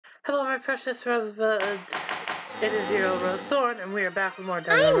Hello, my precious rosebuds. It is your Rose Thorn, and we are back with more I'm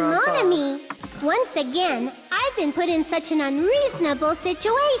Danganronpa. Monami. Once again, I've been put in such an unreasonable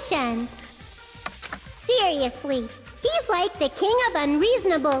situation. Seriously, he's like the king of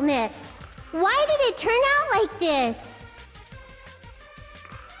unreasonableness. Why did it turn out like this?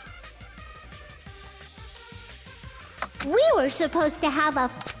 We were supposed to have a...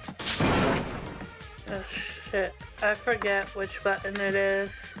 Oh shit, I forget which button it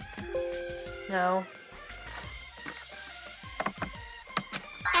is. No.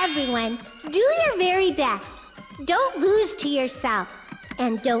 Everyone, do your very best. Don't lose to yourself.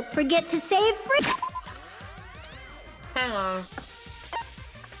 And don't forget to save free... Hang on.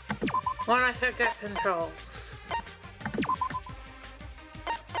 When I should get controls.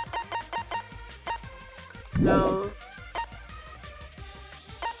 No.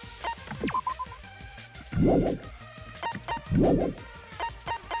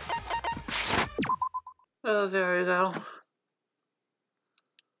 Oh, there we go.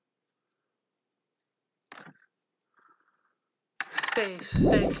 Space,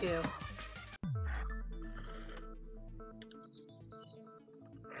 thank you.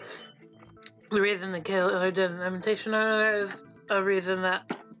 The reason the killer did an imitation earlier is a reason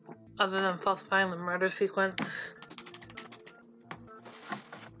that, other than falsifying the murder sequence.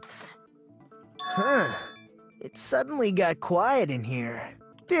 Huh. It suddenly got quiet in here.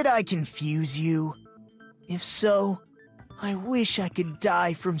 Did I confuse you? If so, I wish I could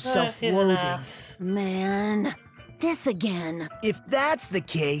die from He's an self-loathing. ass. Man, this again. If that's the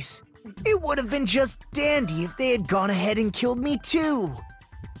case, it would have been just dandy if they had gone ahead and killed me too.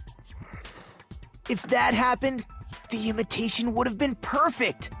 If that happened, the imitation would have been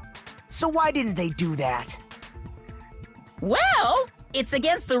perfect. So why didn't they do that? Well, it's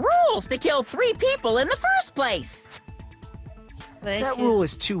against the rules to kill 3 people in the first place. Thank That you. rule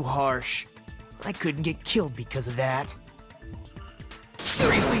is too harsh. I couldn't get killed because of that.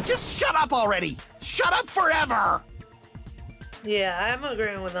 Seriously, just shut up already! Shut up forever! Yeah, I'm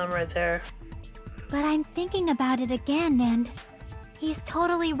agreeing with them right there. But I'm thinking about it again, and he's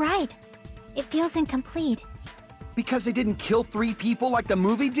totally right. It feels incomplete. Because they didn't kill 3 people like the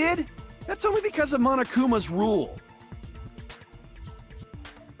movie did? That's only because of Monokuma's rule.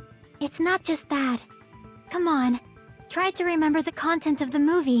 It's not just that. Come on, try to remember the content of the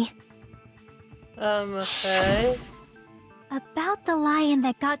movie. Okay. About the lion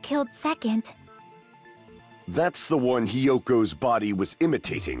that got killed second. That's the one Hyoko's body was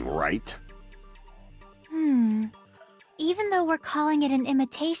imitating, right? Even though we're calling it an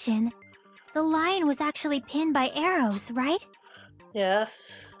imitation, the lion was actually pinned by arrows, right? Yes.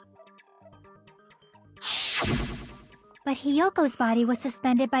 But Hyoko's body was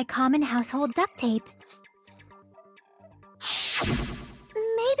suspended by common household duct tape.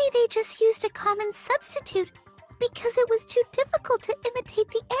 Maybe they just used a common substitute because it was too difficult to imitate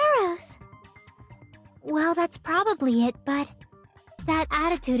the arrows. Well, that's probably it, but that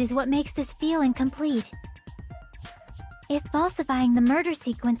attitude is what makes this feel incomplete. If falsifying the murder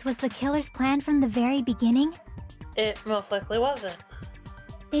sequence was the killer's plan from the very beginning, It most likely wasn't.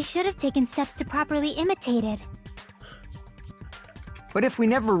 they should have taken steps to properly imitate it. But if we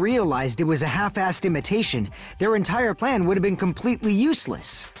never realized it was a half-assed imitation, their entire plan would have been completely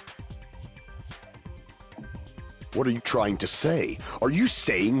useless. What are you trying to say? Are you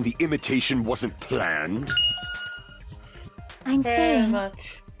saying the imitation wasn't planned? I'm Very saying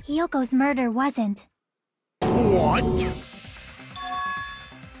much. Hyoko's murder wasn't. What?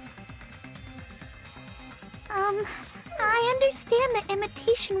 I understand that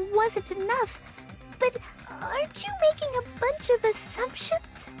imitation wasn't enough, but aren't you making a bunch of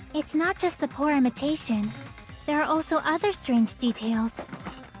assumptions? It's not just the poor imitation. There are also other strange details.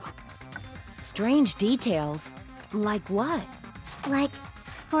 Strange details? Like what? Like,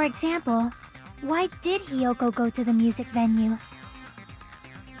 for example, why did Hyoko go to the music venue?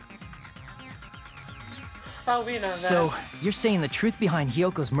 Oh, we know that. So, you're saying the truth behind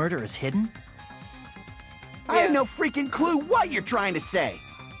Hyoko's murder is hidden? I have no freaking clue what you're trying to say!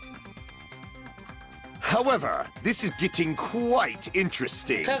 However, this is getting quite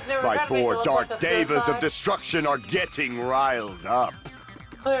interesting. Because they were My gonna make it 4 look dark like a devas of suicide. destruction are getting riled up.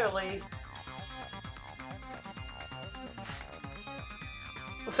 Clearly.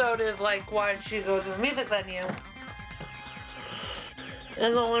 So it is like, why did she go to the music venue?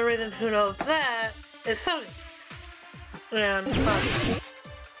 And the only reason who knows that is Sony. And Bucky.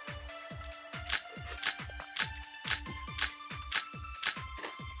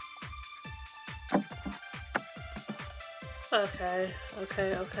 Okay.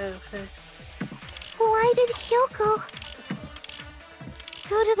 Why did Hyoko...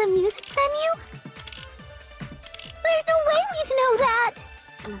 go to the music venue? There's no way we'd know that!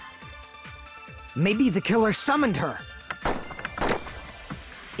 Maybe the killer summoned her.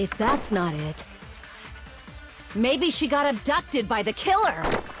 If that's not it, maybe she got abducted by the killer.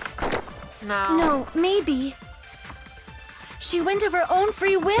 No. No, maybe. She went of her own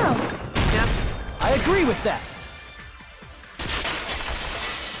free will. Yep. I agree with that.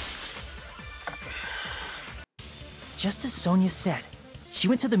 It's just as Sonia said. She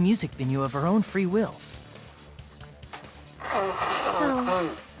went to the music venue of her own free will. So,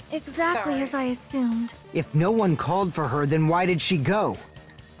 exactly as I assumed. If no one called for her, then why did she go?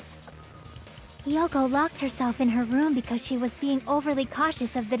 Hiyoko locked herself in her room because she was being overly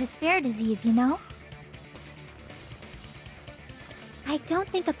cautious of the despair disease, you know? I don't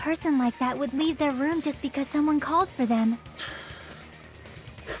think a person like that would leave their room just because someone called for them.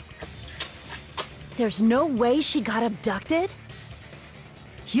 There's no way she got abducted?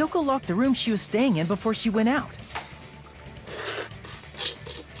 Hiyoko locked the room she was staying in before she went out.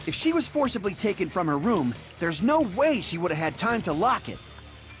 If she was forcibly taken from her room, there's no way she would have had time to lock it.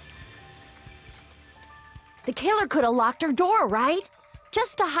 The killer could have locked her door, right?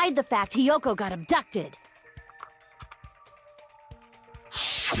 Just to hide the fact Hiyoko got abducted.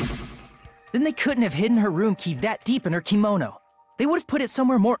 Then they couldn't have hidden her room key that deep in her kimono. They would have put it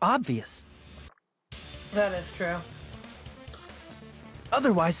somewhere more obvious. That is true.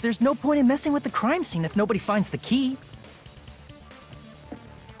 Otherwise, there's no point in messing with the crime scene if nobody finds the key.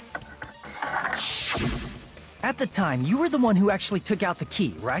 At the time, you were the one who actually took out the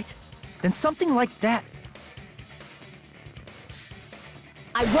key, right? Then something like that.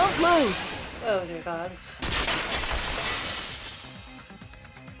 I won't lose! Oh dear God.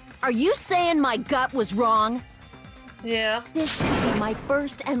 Are you saying my gut was wrong? Yeah. This could be my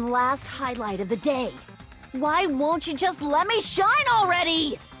first and last highlight of the day. Why won't you just let me shine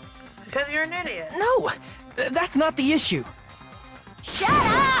already? Because you're an idiot. No! That's not the issue. Shut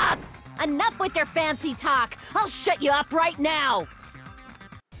up! Enough with your fancy talk. I'll shut you up right now.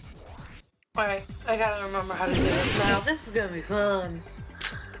 Alright, I gotta remember how to do this now. This is gonna be fun.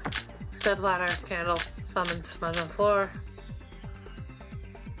 Said ladder, candle, summon, smudge on floor.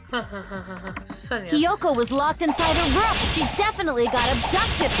 Sonia. Hiyoko was locked inside her room. She definitely got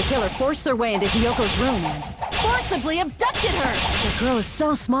abducted. The killer forced their way into Hiyoko's room and forcibly abducted her. The girl is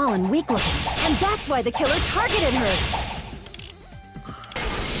so small and weak-looking, and that's why the killer targeted her.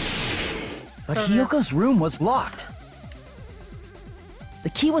 But Hiyoko's room was locked. The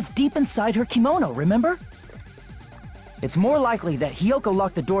key was deep inside her kimono, remember? It's more likely that Hiyoko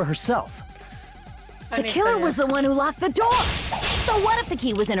locked the door herself. The killer was the one who locked the door. So what if the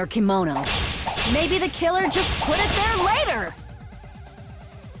key was in her kimono? Maybe the killer just put it there later.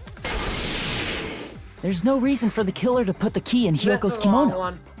 There's no reason for the killer to put the key in Hiyoko's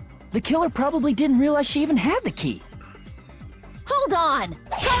kimono. The killer probably didn't realize she even had the key. Hold on!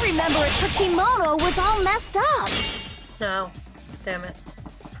 Try remember it, her kimono was all messed up! No. Damn it.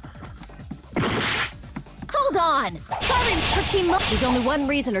 Hold on! Try her kimono. There's only one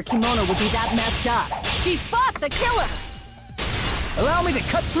reason her kimono would be that messed up. She fought the killer! Allow me to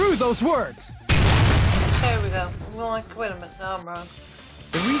cut through those words! There we go. Well, like, wait a minute. No, I'm wrong.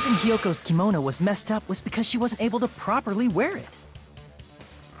 The reason Hiyoko's kimono was messed up was because she wasn't able to properly wear it.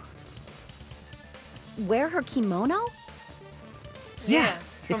 Wear her kimono? Yeah.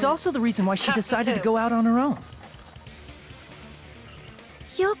 It's also the reason why she decided to go out on her own.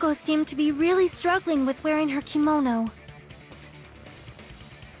 Hiyoko seemed to be really struggling with wearing her kimono.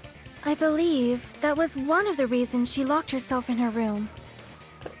 I believe that was one of the reasons she locked herself in her room.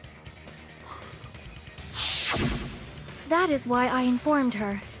 That is why I informed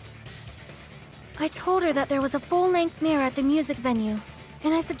her. I told her that there was a full-length mirror at the music venue,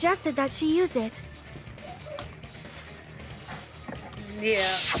 and I suggested that she use it. Yeah.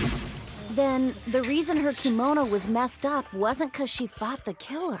 Then the reason her kimono was messed up wasn't because she fought the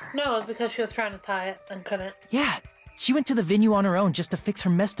killer. No, it's because she was trying to tie it and couldn't. Yeah, she went to the venue on her own just to fix her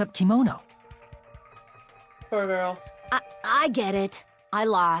messed up kimono. Poor girl. I get it. I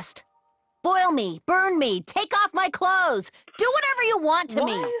lost. Boil me, burn me, take off my clothes, do whatever you want to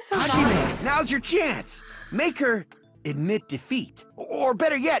me. Hajime, now's your chance. Make her admit defeat. Or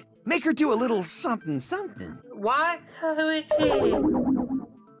better yet, make her do a little something something. Why, Kazuichi?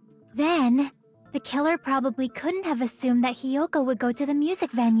 Then, the killer probably couldn't have assumed that Hiyoko would go to the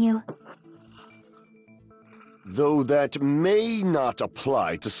music venue. Though that may not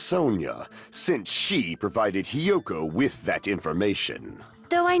apply to Sonia, since she provided Hiyoko with that information.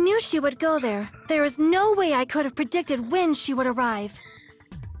 Though I knew she would go there, there is no way I could have predicted when she would arrive.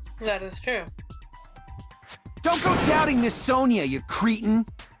 That is true. Don't go doubting Miss Sonia, you cretin.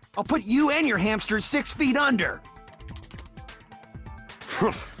 I'll put you and your hamsters 6 feet under.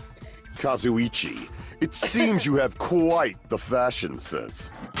 Kazuichi, it seems you have quite the fashion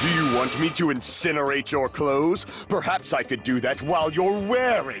sense. Do you want me to incinerate your clothes? Perhaps I could do that while you're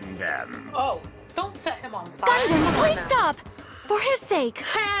wearing them. Oh, don't set him on fire. Gundam, please stop! For his sake!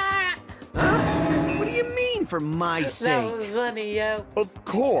 Huh? What do you mean, for my That sake? was funny, yo. Of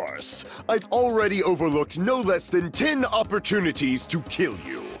course. I've already overlooked no less than 10 opportunities to kill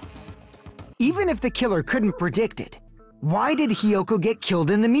you. Even if the killer couldn't predict it, why did Hiyoko get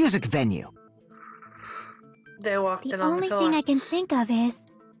killed in the music venue? They walked The in on only the thing killer. I can think of is,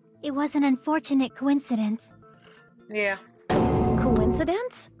 it was an unfortunate coincidence. Yeah.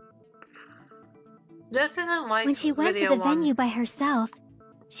 Coincidence? This isn't like When she went to video the one. venue by herself,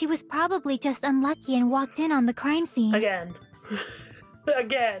 she was probably just unlucky and walked in on the crime scene. Again.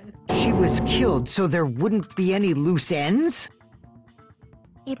 Again. She was killed so there wouldn't be any loose ends?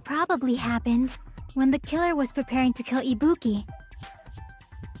 It probably happened when the killer was preparing to kill Ibuki.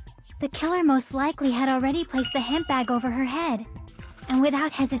 The killer most likely had already placed the hemp bag over her head, and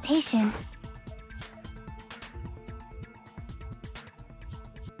without hesitation,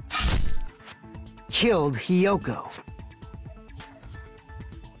 Killed Hiyoko.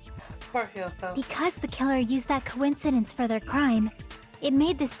 Poor Hyoko. because the killer used that coincidence for their crime, it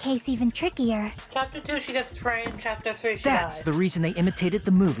made this case even trickier. Chapter 2, she gets framed. Chapter 3, she That's dies. the reason they imitated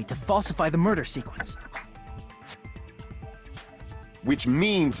the movie to falsify the murder sequence. Which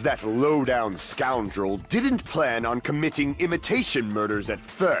means that low-down scoundrel didn't plan on committing imitation murders at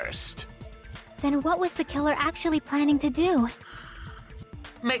first. Then what was the killer actually planning to do?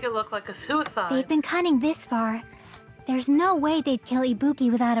 Make it look like a suicide. They've been cunning this far. There's no way they'd kill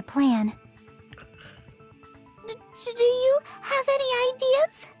Ibuki without a plan. Do you have any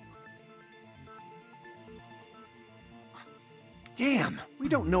ideas? Damn, we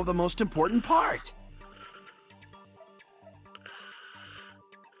don't know the most important part.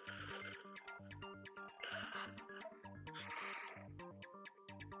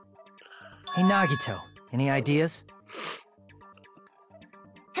 Hey Nagito, any ideas?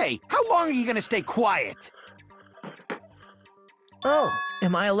 Hey, how long are you gonna stay quiet? Oh,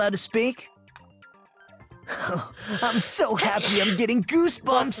 am I allowed to speak? I'm so happy I'm getting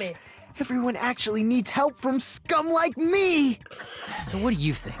goosebumps. Me. Everyone actually needs help from scum like me. So what do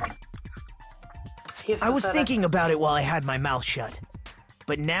you think? He's I was pathetic. thinking about it while I had my mouth shut.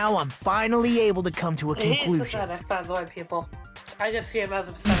 But now I'm finally able to come to a He's conclusion. pathetic, by the way, people. I just see him as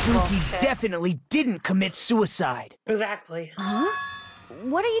a pathetic little Ibuki shit. definitely didn't commit suicide. Exactly. Huh?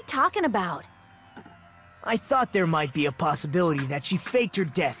 What are you talking about? I thought there might be a possibility that she faked her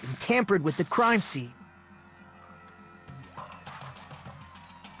death and tampered with the crime scene.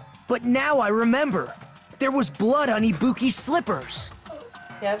 But now I remember. There was blood on Ibuki's slippers.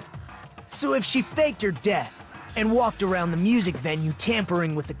 Yep. So if she faked her death and walked around the music venue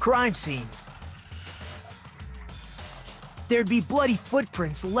tampering with the crime scene, there'd be bloody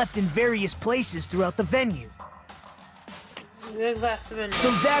footprints left in various places throughout the venue. Exactly. So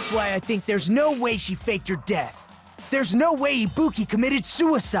that's why I think there's no way she faked her death. There's no way Ibuki committed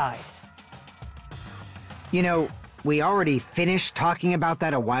suicide. You know, we already finished talking about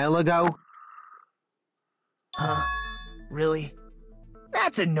that a while ago. Huh? Really?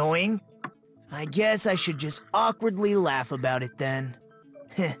 That's annoying. I guess I should just awkwardly laugh about it then.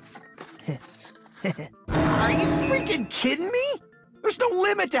 Are you freaking kidding me? There's no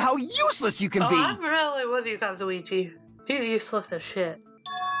limit to how useless you can be. I'm really with you, Kazuichi. He's useless as shit.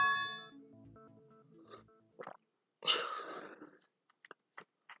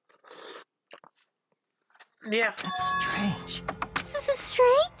 Yeah. That's strange. This is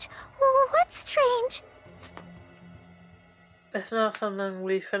strange? What's strange? It's not something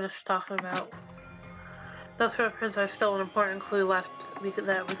we finished talking about. Those footprints are still an important clue left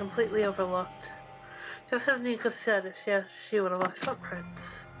that we completely overlooked. Just as Nika said, if she would have left footprints.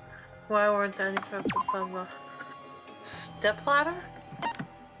 Why weren't there any footprints on the stepladder?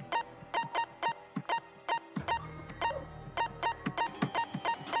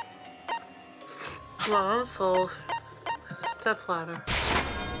 Console stepladder.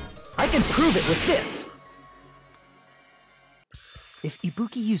 I can prove it with this! If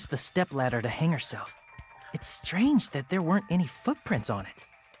Ibuki used the stepladder to hang herself, it's strange that there weren't any footprints on it.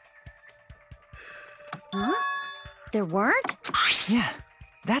 Huh? There weren't? Yeah,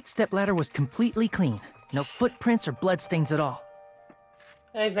 that stepladder was completely clean. No footprints or bloodstains at all.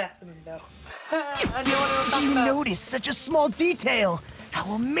 Exactly, though. I knew what it was You about. noticed such a small detail!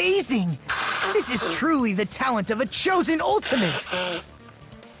 How amazing! This is truly the talent of a chosen ultimate!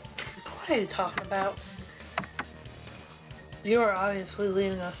 What are you talking about? You are obviously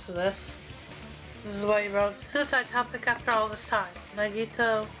leading us to this. This is why you wrote suicide topic after all this time.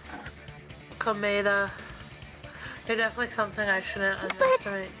 Nagito, Komeda. You're definitely something I shouldn't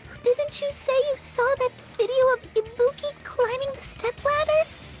underestimate. But didn't you say you saw that video of Ibuki climbing the stepladder?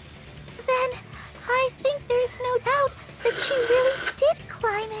 Then I think there's no doubt that she really did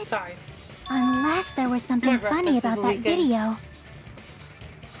climb it. Sorry. Unless there was something funny about that video.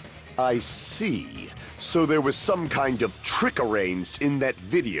 I see. So there was some kind of trick arranged in that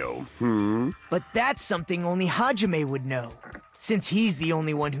video, But that's something only Hajime would know, since he's the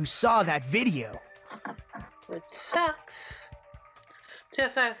only one who saw that video. Which sucks.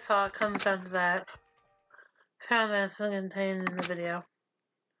 Just as I saw, it comes down to that. Found answer contained in the video.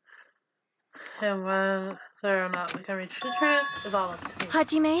 And whether or not we can reach the truth is all up to me.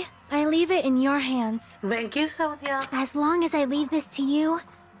 Hajime, I leave it in your hands. Thank you, Sonia. As long as I leave this to you,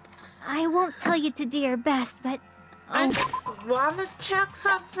 I won't tell you to do your best, but... I just wanna check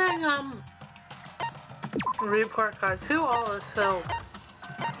something, report cards. Who all is filled?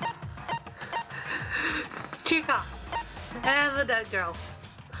 Chica and the dead girl.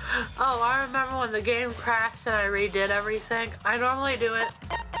 Oh, I remember when the game crashed and I redid everything. I normally do it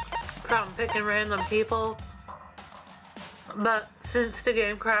from picking random people, but since the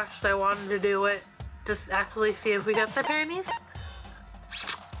game crashed, I wanted to do it just actually see if we got the panties.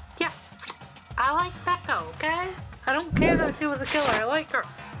 Yeah, I like Becca, okay? I don't care that she was a killer, I like her.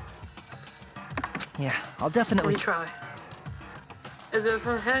 Yeah, I'll definitely try. Is there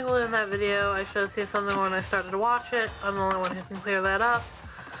some hanging in that video? I should have seen something when I started to watch it. I'm the only one who can clear that up.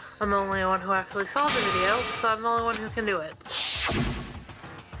 I'm the only one who actually saw the video, so I'm the only one who can do it.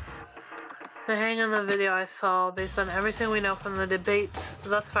 The hang in the video I saw, based on everything we know from the debates,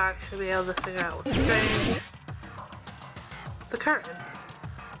 thus far I should be able to figure out what's strange. The curtain.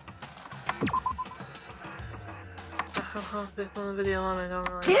 Based on the video alone, I don't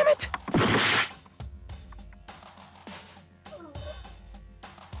really know. Damn it!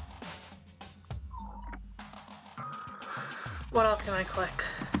 What else can I click?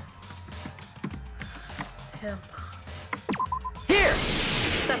 Damn. Here!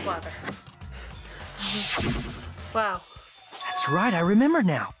 Stepladder. Wow. That's right, I remember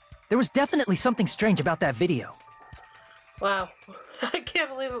now. There was definitely something strange about that video. Wow. I can't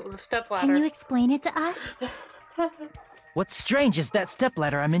believe it was a stepladder. Can you explain it to us? What's strange is that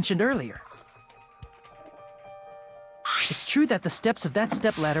stepladder I mentioned earlier. It's true that the steps of that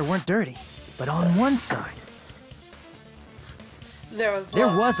stepladder weren't dirty, but on one side, there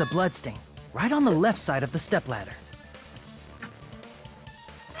was a bloodstain, right on the left side of the stepladder.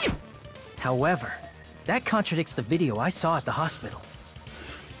 However, that contradicts the video I saw at the hospital.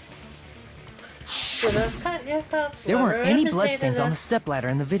 There weren't any bloodstains on the stepladder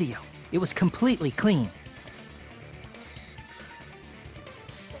in the video. It was completely clean.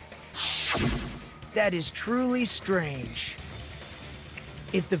 That is truly strange.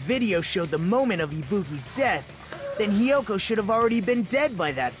 If the video showed the moment of Ibuki's death, then Hiyoko should have already been dead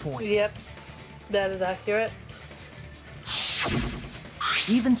by that point. Yep, that is accurate.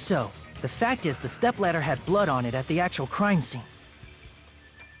 Even so, the fact is the stepladder had blood on it at the actual crime scene.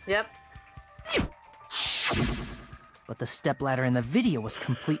 Yep. But the stepladder in the video was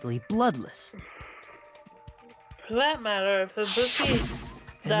completely bloodless. For that matter, if Ibuki...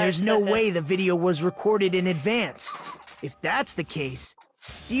 And there's no way the video was recorded in advance. If that's the case,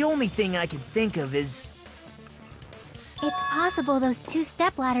 the only thing I can think of is... It's possible those two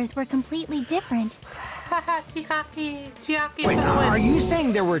stepladders were completely different. Wait, are you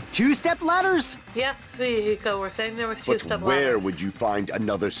saying there were two stepladders? Yes, Fihiko, we're saying there was two stepladders. But where would you find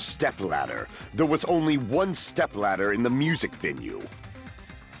another stepladder? There was only one stepladder in the music venue.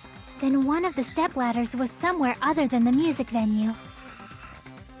 Then one of the stepladders was somewhere other than the music venue.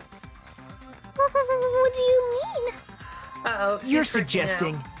 What do you mean? Uh-oh, You're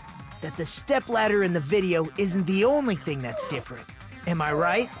suggesting that the stepladder in the video isn't the only thing that's different. Am I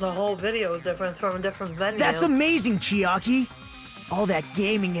right? The whole video is different from a different venue. That's amazing, Chiaki! All that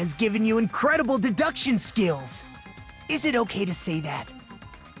gaming has given you incredible deduction skills. Is it okay to say that?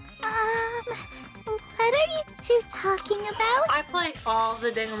 What are you two talking about? I play all the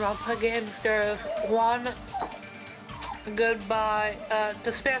Danganronpa games. There's one Goodbye,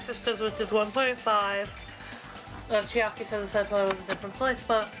 Despair Sisters, which is 1.5. Chiaki says I play was a different place,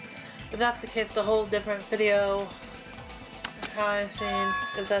 but if that's the case, the whole different video crime scene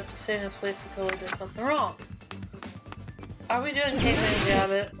is that the scene is basically did something wrong. Are we doing Caveman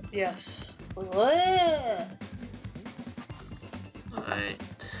Gabbit? Yes. Alright.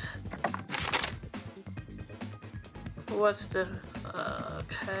 What's the...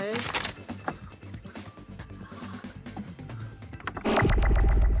 okay.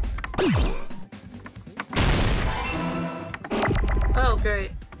 Oh,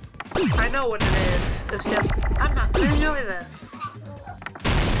 great. I know what it is. It's just, I'm not gonna enjoy this.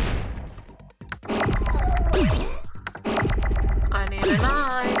 I need an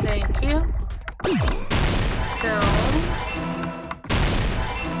eye, thank you. Film.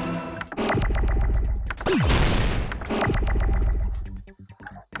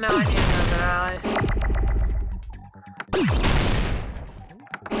 Now I need another eye.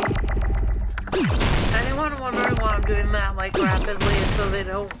 Anyone wondering why I'm doing that like rapidly so they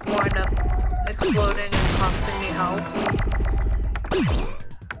don't wind up exploding and costing me health?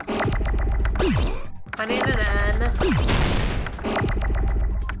 I need an N.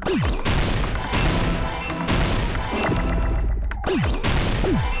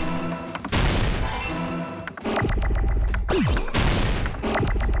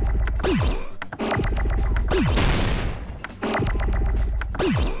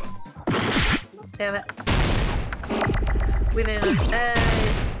 Damn it. We need an A.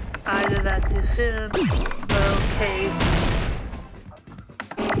 I did that too soon. Okay.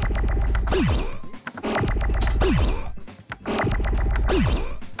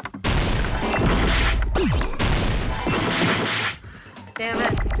 Damn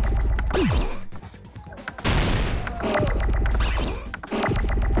it.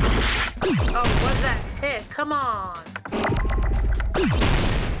 Oh, what's that hit? Come on.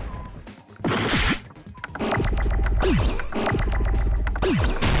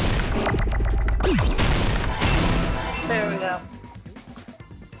 There we go.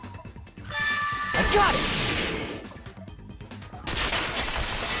 I got it!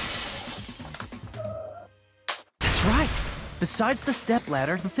 That's right. Besides the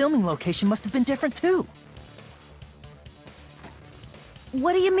stepladder, the filming location must have been different too.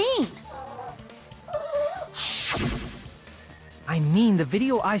 What do you mean? I mean, the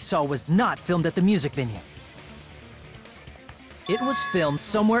video I saw was not filmed at the music venue. It was filmed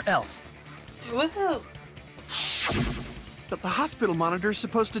somewhere else. Woohoo! But the hospital monitor's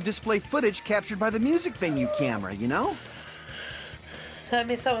supposed to display footage captured by the music venue camera, you know? Send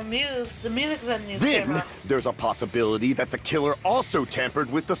me some the music venue Then, camera. there's a possibility that the killer also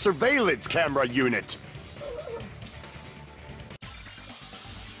tampered with the surveillance camera unit.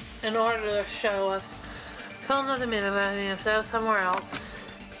 In order to show us filmed at the music venue instead of somewhere else.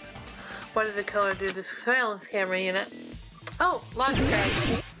 What did the killer do to the surveillance camera unit? Oh, logic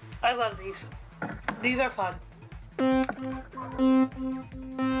guys. I love these. These are fun.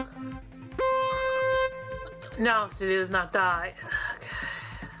 Now what to do is not die. Okay.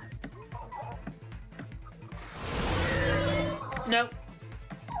 Nope.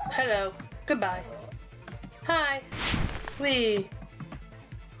 Hello. Goodbye. Hi. Wee.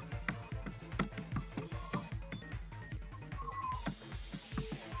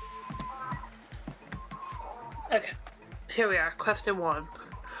 Okay. Here we are. Question 1.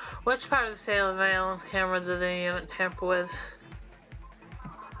 Which part of the surveillance camera did the unit tamper with?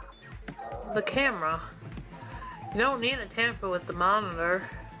 The camera. You don't need to tamper with the monitor.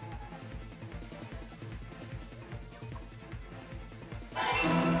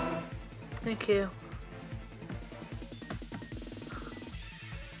 Thank you.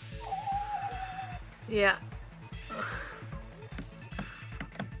 Yeah.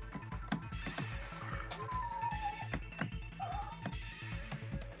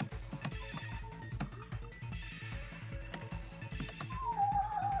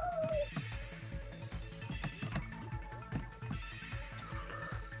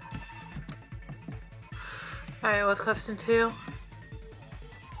 Alright, what's question 2?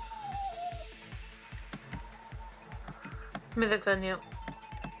 Music venue.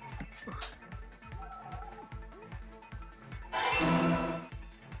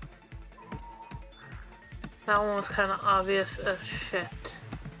 That one was kind of obvious as shit.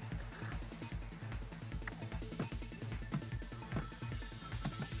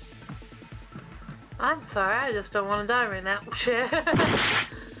 I'm sorry, I just don't want to die right now. Shit.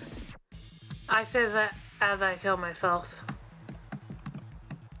 I say that as I kill myself.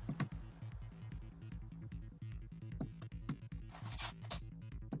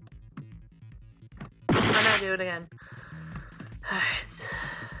 And I do it again. Alright.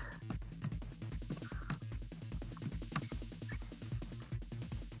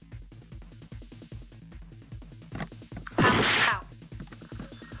 Ow, ow.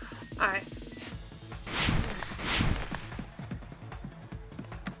 Alright.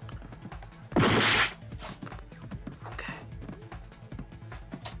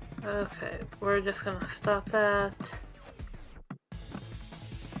 Okay, we're just gonna stop that.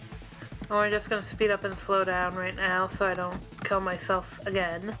 And we're just gonna speed up and slow down right now so I don't kill myself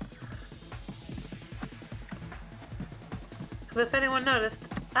again. Because if anyone noticed,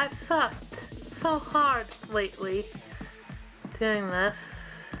 I've sucked so hard lately doing this.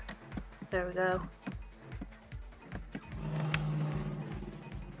 There we go.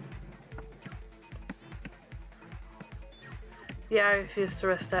 Yeah, I refuse to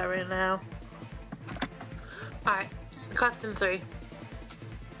risk that right now. Alright, question 3.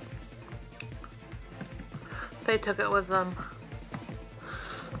 They took it with them.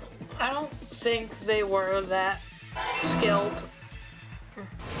 I don't think they were that skilled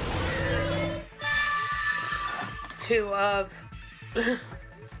to have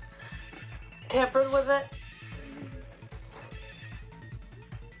tampered with it.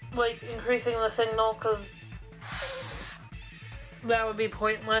 Like, increasing the signal, because that would be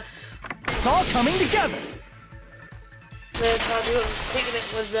pointless. It's all coming together! They'd probably have taken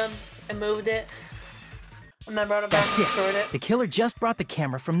it with them and moved it. And then brought it back and destroyed it. The killer just brought the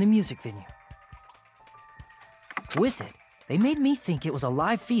camera from the music venue. With it, they made me think it was a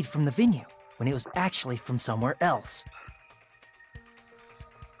live feed from the venue, when it was actually from somewhere else.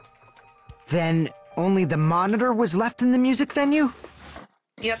 Then only the monitor was left in the music venue?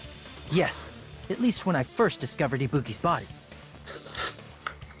 Yep. Yes, at least when I first discovered Ibuki's body.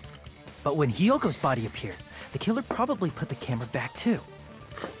 But when Hyoko's body appeared, the killer probably put the camera back too.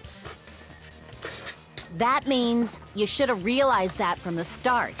 That means you should have realized that from the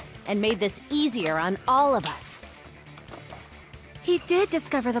start and made this easier on all of us. He did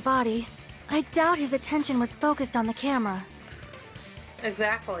discover the body. I doubt his attention was focused on the camera.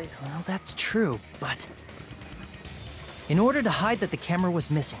 Exactly. Well, that's true, but... in order to hide that the camera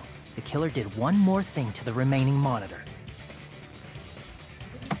was missing, the killer did one more thing to the remaining monitor.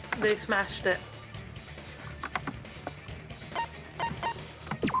 They smashed it.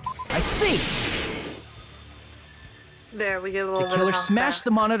 I see! There, we get a little bit The of killer health smashed back.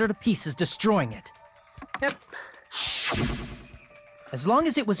 the monitor to pieces, destroying it. Yep. As long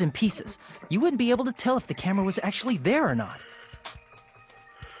as it was in pieces, you wouldn't be able to tell if the camera was actually there or not.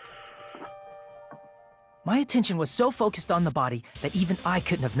 My attention was so focused on the body that even I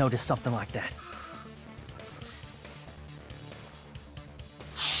couldn't have noticed something like that.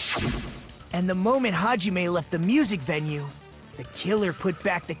 And the moment Hajime left the music venue, the killer put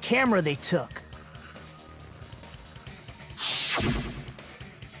back the camera they took.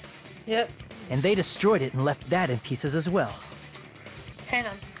 Yep. And they destroyed it and left that in pieces as well. Hang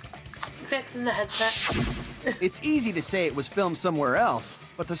on. Fixing the headset. It's easy to say it was filmed somewhere else,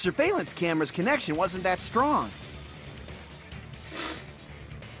 but the surveillance camera's connection wasn't that strong.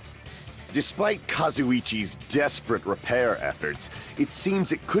 Despite Kazuichi's desperate repair efforts, it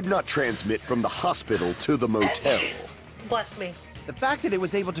seems it could not transmit from the hospital to the motel. Bless me. The fact that it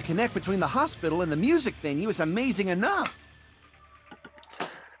was able to connect between the hospital and the music venue is amazing enough.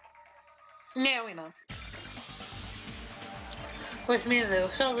 Yeah, we know. Which means it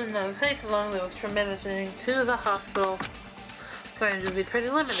was sheltered in the place as long as it was transmitting to the hospital. Range would be pretty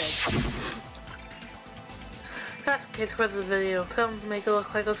limited. If that's the case, where's the video filmed to make it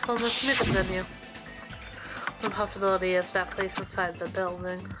look like it was filmed in the music venue? One possibility is that place inside the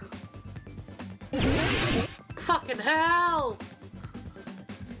building. Fucking hell!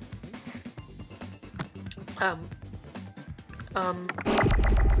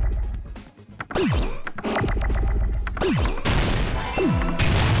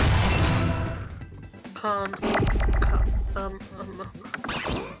 Conference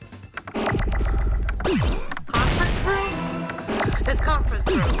room? It's conference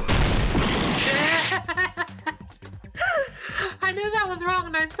room. Shit! I knew that was wrong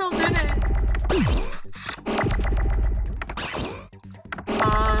and I still did it.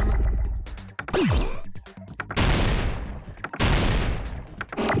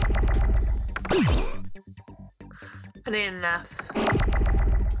 I need an F.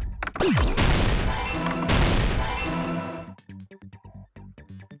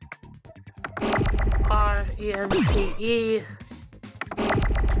 R-E-N-C-E.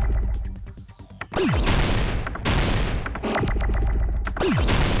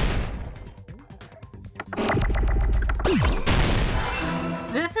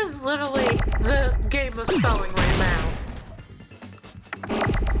 This is literally the game of spelling right now.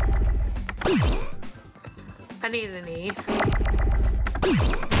 I need an E.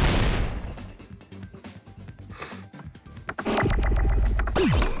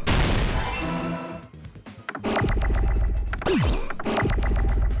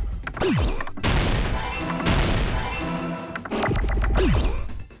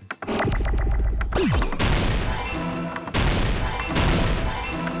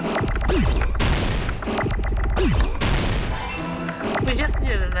 We just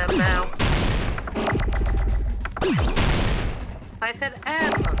need an M now. I said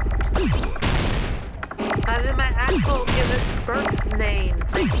M. As in my actual given birth name.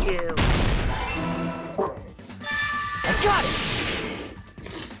 Thank you. I got it!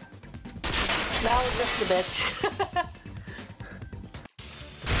 That was just a bitch.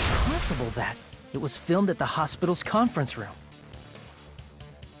 Possible that it was filmed at the hospital's conference room.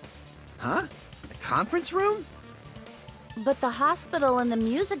 Huh? The conference room? But the hospital and the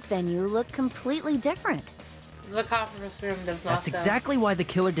music venue look completely different. The conference room does not. That's exactly why the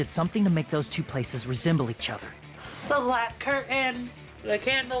killer did something to make those two places resemble each other. The black curtain, the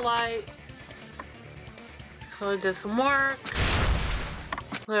candlelight. So I did some work.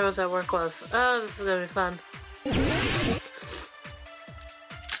 Where was that work was? Oh, this is gonna be fun.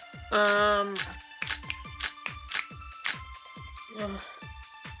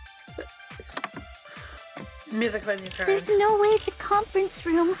 Music venue turn. There's no way the conference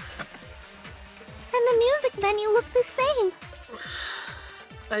room and the music venue look the same.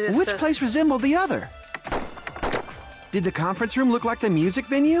 Which place resembled the other? Did the conference room look like the music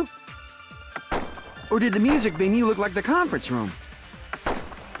venue? Or did the music venue look like the conference room?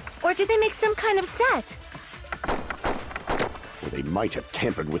 Or did they make some kind of set? Or they might have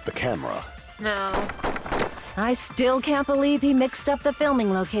tampered with the camera. No. I still can't believe he mixed up the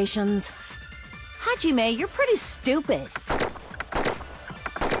filming locations. Hajime, you're pretty stupid.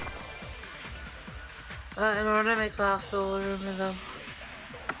 In order to make the hospital room in them.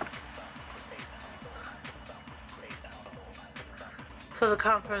 So the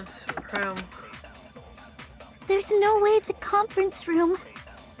conference room. There's no way the conference room and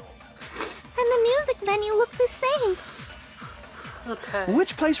the music venue look the same. Okay.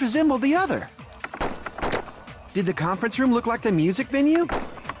 Which place resembled the other? Did the conference room look like the music venue? God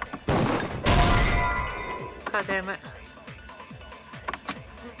damn it.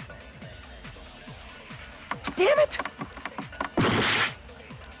 Damn it!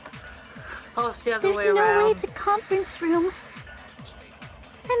 Oh, it's the other way There's no around. way the conference room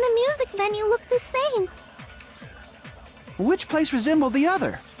and the music venue look the same. Which place resembled the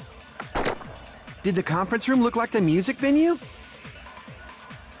other? Did the conference room look like the music venue?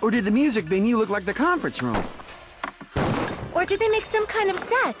 Or did the music venue look like the conference room? Or did they make some kind of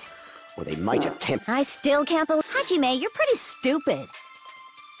set? Or they might have tampered. I still can't believe... Hajime, you're pretty stupid.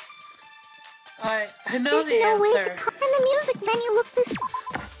 Alright, I know There's the no way answer. and the music venue look the same.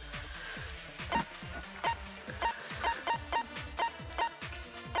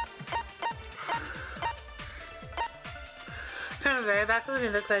 Kind of very back of the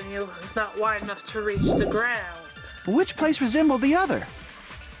music venue is not wide enough to reach the ground. Which place resembled the other?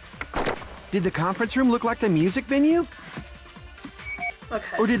 Did the conference room look like the music venue?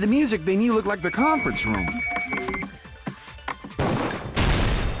 Okay. Or did the music venue look like the conference room?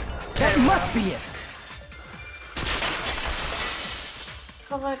 That must be it!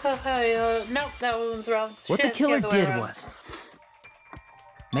 Oh my god, hey, nope, that one's wrong. What Shit, the killer other way did around. was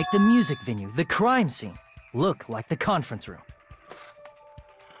make the music venue, the crime scene, look like the conference room.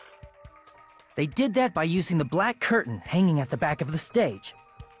 They did that by using the black curtain hanging at the back of the stage.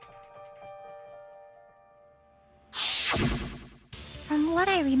 From what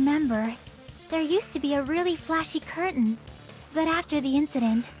I remember, there used to be a really flashy curtain. But after the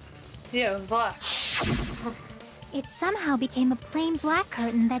incident, Yeah, it was black. it somehow became a plain black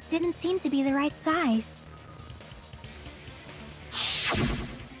curtain that didn't seem to be the right size.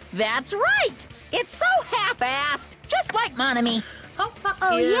 That's right! It's so half-assed, just like Monami. Oh, fuck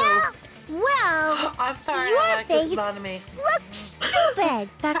Oh you. yeah? Well, I'm sorry, your I like this face Monami. looks stupid.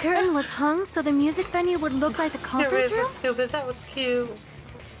 That curtain was hung so the music venue would look like the You're conference really room? stupid, that was cute.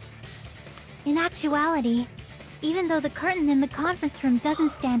 In actuality, even though the curtain in the conference room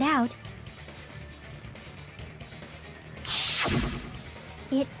doesn't stand out,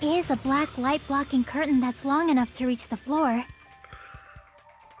 it is a black light-blocking curtain that's long enough to reach the floor.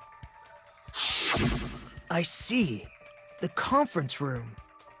 I see. The conference room.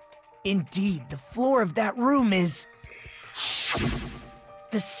 Indeed, the floor of that room is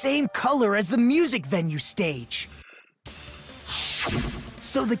the same color as the music venue stage.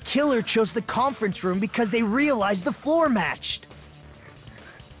 So the killer chose the conference room because they realized the floor matched.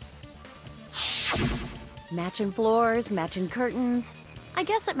 Matching floors, matching curtains. I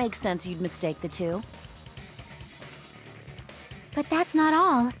guess it makes sense you'd mistake the two. But that's not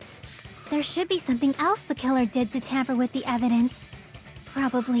all. There should be something else the killer did to tamper with the evidence.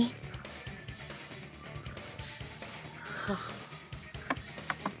 Probably.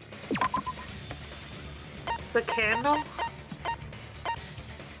 The candle?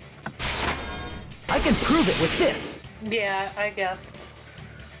 I can prove it with this! Yeah, I guessed.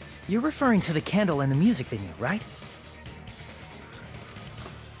 You're referring to the candle in the music venue, right?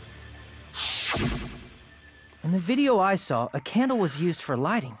 In the video I saw, a candle was used for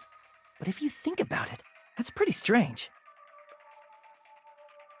lighting. But if you think about it, that's pretty strange.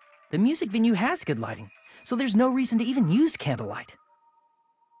 The music venue has good lighting, so there's no reason to even use candlelight.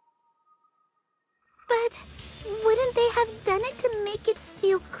 But wouldn't they have done it to make it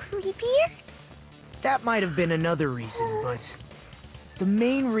feel creepier? That might have been another reason, but the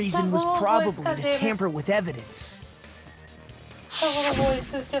main reason was probably to tamper with evidence.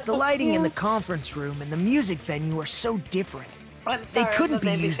 The lighting in the conference room and the music venue are so different. They couldn't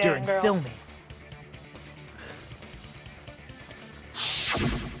be used during filming.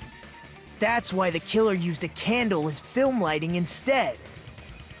 That's why the killer used a candle as film lighting instead.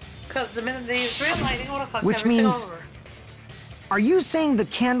 Because the minute they used real lighting, it would have fucked Which everything means... over. Are you saying the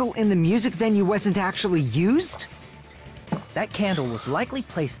candle in the music venue wasn't actually used? That candle was likely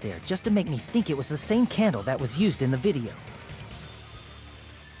placed there just to make me think it was the same candle that was used in the video.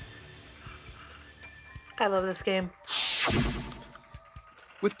 I love this game.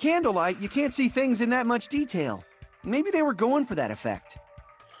 With candlelight, you can't see things in that much detail. Maybe they were going for that effect.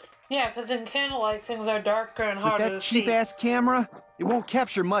 Yeah, because in candlelight, things are darker and With harder that to see. cheap-ass camera, it won't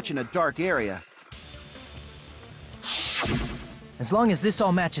capture much in a dark area. As long as this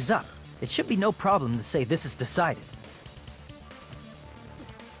all matches up, it should be no problem to say this is decided.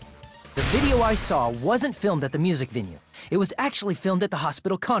 The video I saw wasn't filmed at the music venue. It was actually filmed at the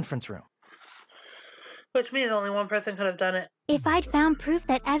hospital conference room. Which means only one person could have done it. If I'd found proof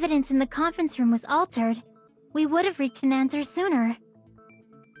that evidence in the conference room was altered, we would have reached an answer sooner.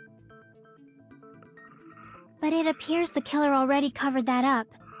 But it appears the killer already covered that up,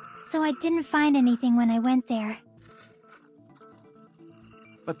 so I didn't find anything when I went there.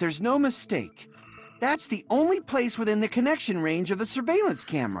 But there's no mistake. That's the only place within the connection range of the surveillance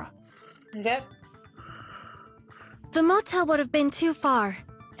camera. Yep. The motel would have been too far,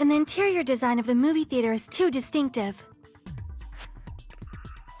 and the interior design of the movie theater is too distinctive.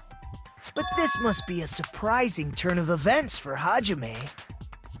 But this must be a surprising turn of events for Hajime.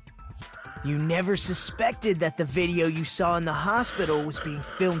 You never suspected that the video you saw in the hospital was being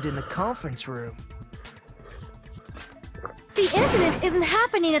filmed in the conference room. The incident isn't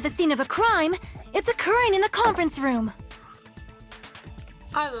happening at the scene of a crime, it's occurring in the conference room.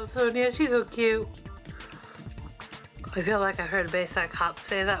 I love Sonia, she's so cute. I feel like I heard a Bayside cop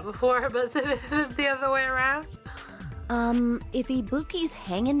say that before, but it's the other way around. If Ibuki's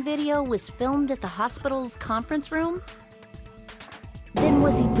hanging video was filmed at the hospital's conference room, then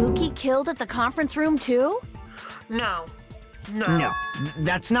was Ibuki killed at the conference room too? No. No,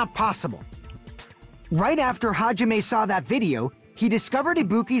 that's not possible. Right after Hajime saw that video, he discovered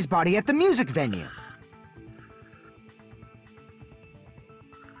Ibuki's body at the music venue.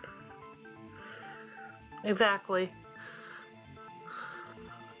 Exactly.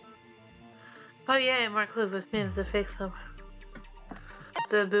 Oh yeah, more clues, which means to fix them.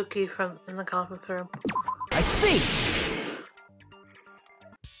 The Ibuki from in the conference room. I see!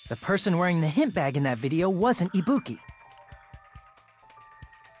 The person wearing the hint bag in that video wasn't Ibuki.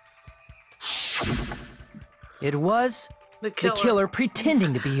 It was the killer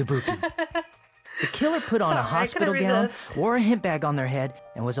pretending to be Ibuki. The killer put on a hospital gown, wore a hint bag on their head,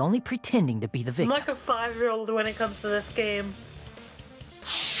 and was only pretending to be the victim. I'm like a 5-year-old when it comes to this game.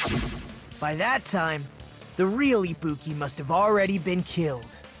 By that time, the real Ibuki must have already been killed.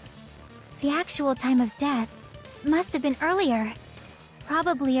 The actual time of death must have been earlier.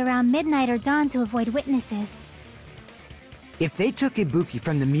 Probably around midnight or dawn to avoid witnesses. If they took Ibuki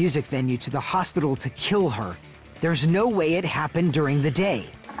from the music venue to the hospital to kill her, there's no way it happened during the day.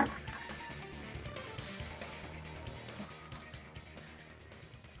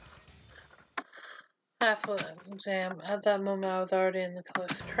 That's what at that moment I was already in the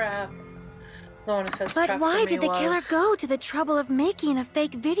killer's trap. No one says But trap why for me did the killer was. go to the trouble of making a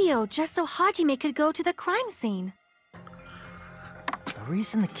fake video just so Hajime could go to the crime scene? The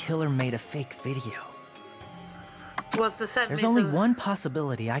reason the killer made a fake video. Was to send There's me only to the- one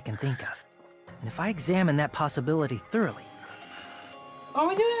possibility I can think of. And if I examine that possibility thoroughly, Are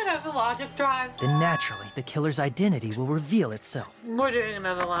we doing another logic drive? then naturally the killer's identity will reveal itself. We're doing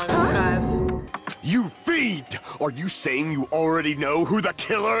another logic drive. You fiend! Are you saying you already know who the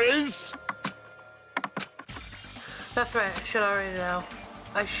killer is? That's right, I should already know.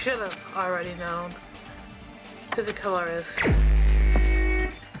 I should have already known who the killer is.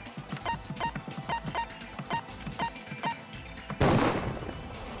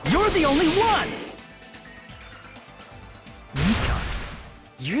 You're the only one! Mika,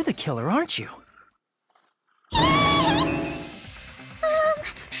 you're the killer, aren't you?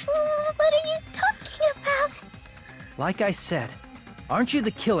 What are you talking about? Like I said, aren't you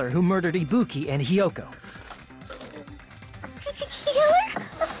the killer who murdered Ibuki and Hiyoko?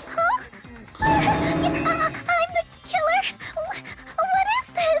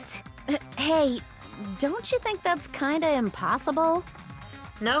 Hey, don't you think that's kinda impossible?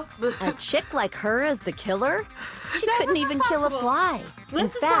 No. A chick like her as the killer? She No, couldn't that's even not kill a possible. fly. This In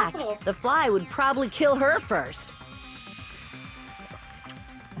is fact, possible. the fly would probably kill her first.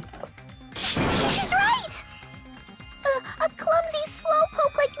 She's right! A clumsy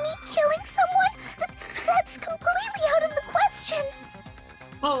slowpoke like me killing someone? That's completely out of the question!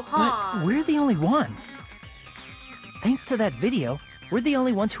 Oh, But huh. we're the only ones. Thanks to that video, we're the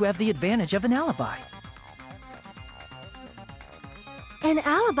only ones who have the advantage of an alibi. An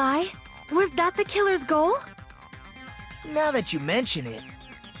alibi? Was that the killer's goal? Now that you mention it,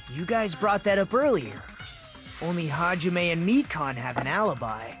 you guys brought that up earlier. Only Hajime and Mikan have an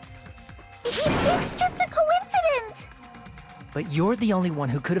alibi. It's just a coincidence! But you're the only one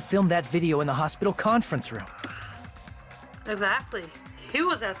who could have filmed that video in the hospital conference room. Exactly. He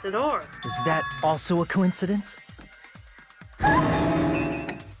was at the door. Is that also a coincidence?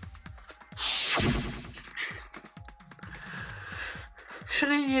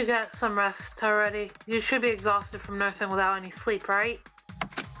 Shouldn't you get some rest already? You should be exhausted from nursing without any sleep, right?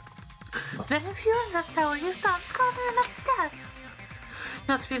 Then if you insist, I will use the cover next desk. You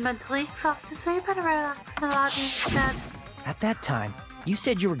must be mentally exhausted, so you better relax in the lobby instead. At that time, you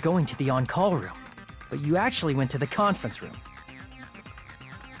said you were going to the on-call room, but you actually went to the conference room.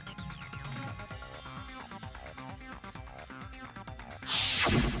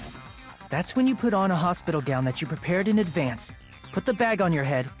 That's when you put on a hospital gown that you prepared in advance, put the bag on your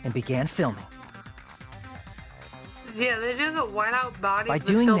head, and began filming. Yeah, they do the whiteout body, By but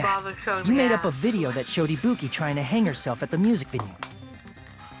doing still that, bother showing you the made up a ass. video that showed Ibuki trying to hang herself at the music venue.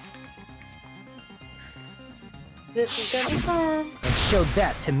 This is gonna be fun. And showed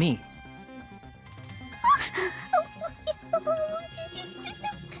that to me.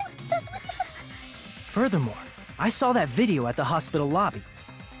 Furthermore, I saw that video at the hospital lobby.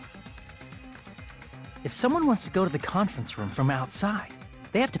 If someone wants to go to the conference room from outside,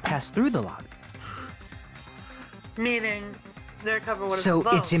 they have to pass through the lobby. Meaning, their cover would have So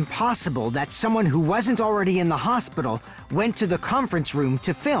been it's impossible that someone who wasn't already in the hospital went to the conference room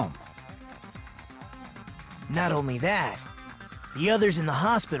to film. Not only that, the others in the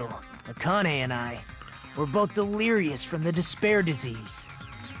hospital, Akane and I, were both delirious from the despair disease.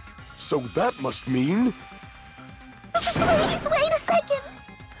 So that must mean... Please wait a second!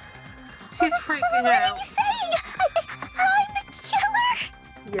 She's freaking What are out. you saying? I'm the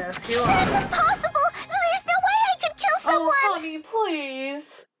killer? Yes, you That's are. impossible! There's no way I could kill someone! Oh, honey,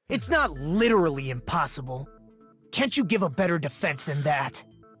 please. It's not literally impossible. Can't you give a better defense than that?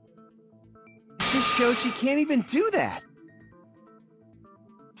 It just shows she can't even do that.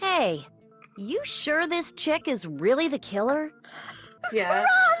 Hey, you sure this chick is really the killer? Yes.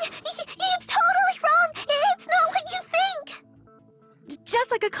 Wrong! It's totally wrong! It's not what you think!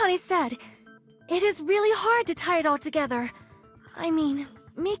 Just like Akane said, it is really hard to tie it all together. I mean,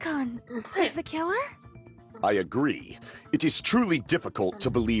 Mikan is the killer? I agree. It is truly difficult to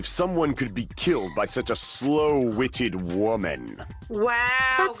believe someone could be killed by such a slow-witted woman. Wow.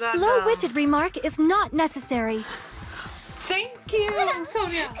 That Gundam. slow-witted remark is not necessary. Thank you,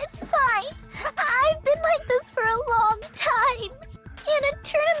 Sonia. It's fine. I've been like this for a long time. In a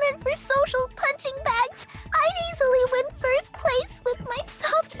tournament for social punching bags, I'd easily win first place with my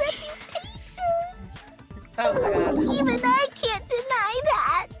soft reputation. Oh my god. Even I can't deny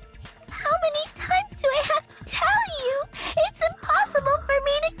that. How many times do I have to tell you? It's impossible for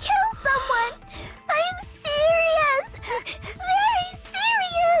me to kill someone. I'm serious. Very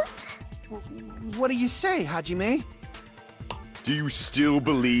serious. What do you say, Hajime? Do you still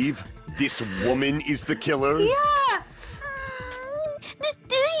believe this woman is the killer? Yes.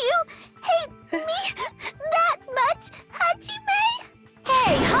 Do you hate me that much, Hajime?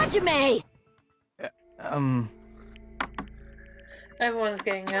 Hey, Hajime! Everyone's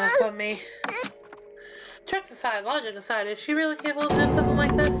getting up on me. Tricks aside, logic aside, is she really capable of doing something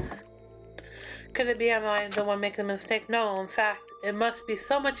like this? Could it be I the one making the mistake? No, in fact, it must be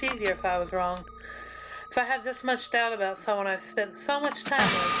so much easier if I was wrong. If I have this much doubt about someone I've spent so much time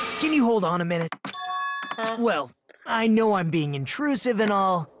with. Can you hold on a minute? Huh? Well, I know I'm being intrusive and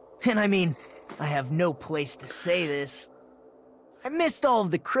all, and I mean, I have no place to say this. I missed all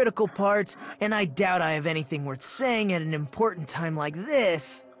of the critical parts, and I doubt I have anything worth saying at an important time like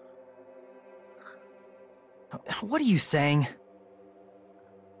this. What are you saying?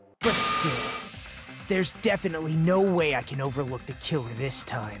 But still, there's definitely no way I can overlook the killer this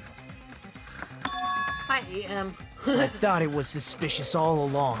time. I hate him. I thought it was suspicious all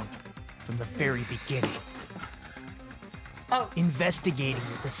along, from the very beginning. Oh, Investigating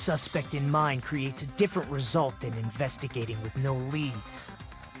with the suspect in mind creates a different result than investigating with no leads.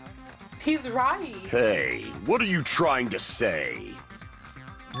 He's right. Hey, what are you trying to say?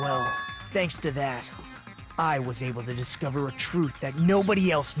 Well, thanks to that, I was able to discover a truth that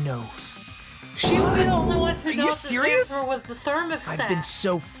nobody else knows. She was the only one who Are you knows the serious? answer was the thermostat. I've been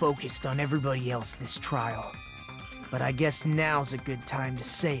so focused on everybody else this trial. But I guess now's a good time to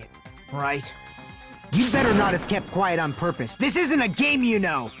say it, right? You better not have kept quiet on purpose. This isn't a game, you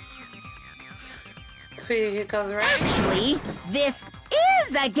know. He goes right. Actually, this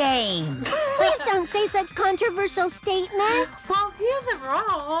is a game. Please don't say such controversial statements. Well, he isn't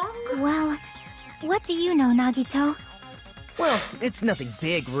wrong. Well, what do you know, Nagito? Well, it's nothing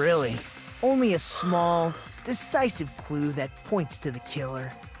big, really. Only a small, decisive clue that points to the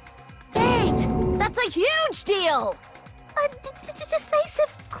killer. Dang, that's a huge deal. A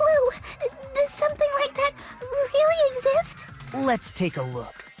decisive clue? Does something like that really exist? Let's take a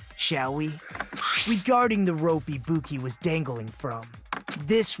look, shall we? Regarding the rope Ibuki was dangling from,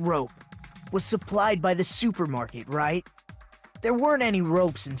 this rope was supplied by the supermarket, right? There weren't any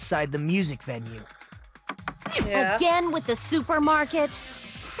ropes inside the music venue. Yeah. Again with the supermarket?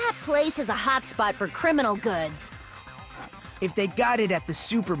 That place is a hotspot for criminal goods. If they got it at the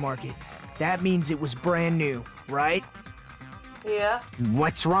supermarket, that means it was brand new, right? Yeah.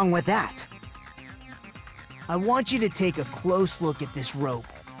 What's wrong with that? I want you to take a close look at this rope,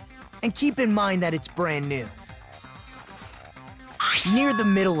 and keep in mind that it's brand new. Near the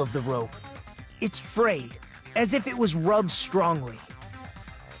middle of the rope, it's frayed, as if it was rubbed strongly.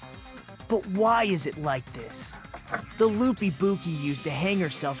 But why is it like this? The loop Ibuki used to hang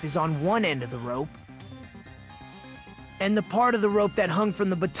herself is on one end of the rope, and the part of the rope that hung from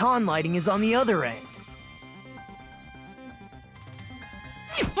the baton lighting is on the other end.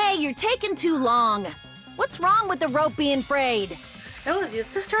 Hey, you're taking too long. What's wrong with the rope being frayed? It was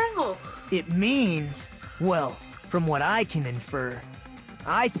used to strangle. It means, well, from what I can infer,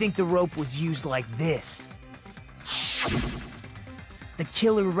 I think the rope was used like this. The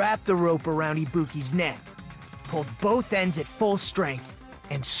killer wrapped the rope around Ibuki's neck, pulled both ends at full strength,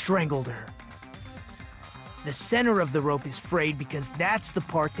 and strangled her. The center of the rope is frayed because that's the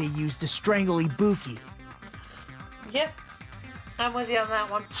part they used to strangle Ibuki. Yep. I'm with you on that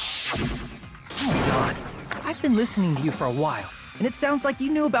one. Oh, God. I've been listening to you for a while, and it sounds like you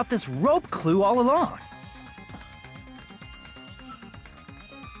knew about this rope clue all along.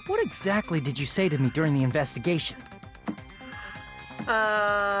 What exactly did you say to me during the investigation?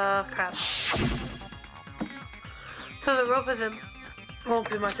 Crap. So the rope won't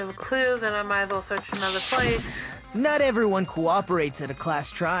be much of a clue, then I might as well search another place. Not everyone cooperates at a class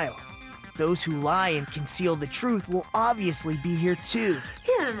trial. Those who lie and conceal the truth will obviously be here too.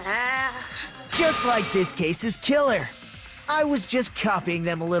 He's an ass. Just like this case's killer. I was just copying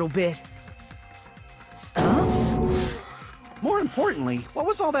them a little bit. More importantly, what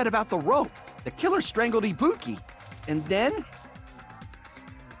was all that about the rope? The killer strangled Ibuki. And then?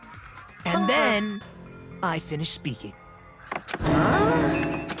 And then, I finished speaking.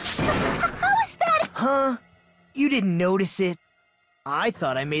 How is that? Huh? You didn't notice it? I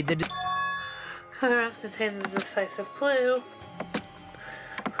thought I made the... The rest contains a decisive clue.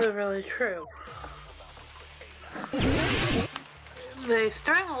 Clue really true. They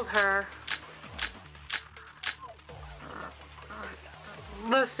strangled her.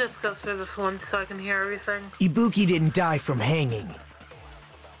 Let's just go through this one so I can hear everything. Ibuki didn't die from hanging.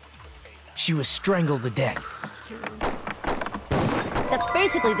 She was strangled to death. That's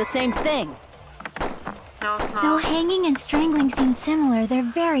basically the same thing. No, it's not. Though hanging and strangling seem similar, they're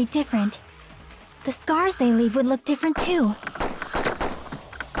very different. The scars they leave would look different too.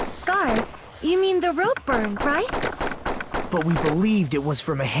 Scars? You mean the rope burn, right? But we believed it was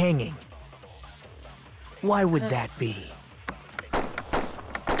from a hanging. Why would that be?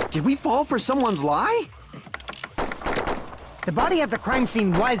 Did we fall for someone's lie? The body at the crime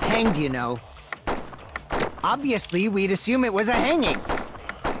scene was hanged, you know. Obviously, we'd assume it was a hanging.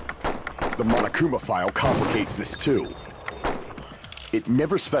 The Monokuma file complicates this too. It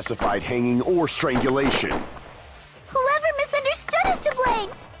never specified hanging or strangulation. Whoever misunderstood is to blame.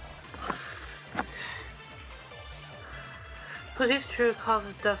 Police true cause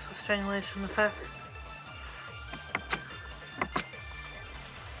of death was strangulation. The fact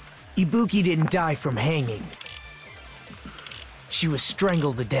Ibuki didn't die from hanging. She was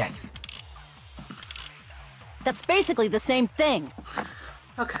strangled to death. That's basically the same thing.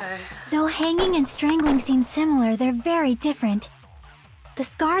 Okay. Though hanging and strangling seem similar, they're very different. The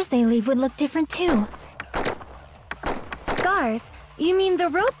scars they leave would look different too. Scars? You mean the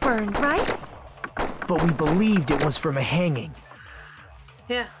rope burn, right? But we believed it was from a hanging.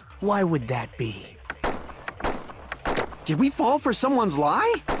 Yeah. Why would that be? Did we fall for someone's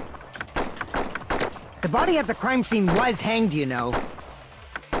lie? The body at the crime scene was hanged, you know.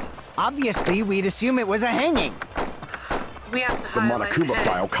 Obviously, we'd assume it was a hanging. We have to The highlight Monokuma hang.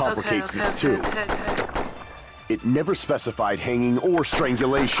 file complicates this too. Okay. It never specified hanging or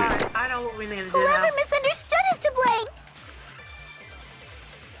strangulation. Alright, I know what we need to do Whoever now. misunderstood is to blame.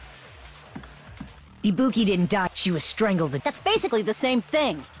 Ibuki didn't die. She was strangled to death. That's basically the same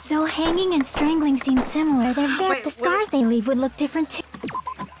thing. Though hanging and strangling seem similar, Wait, the scars they leave would look different too.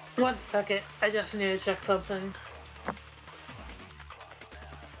 1 second, I just need to check something.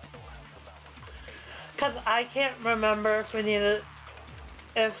 Cause I can't remember if we needed,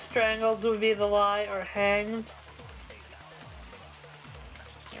 if strangled would be the lie or hanged.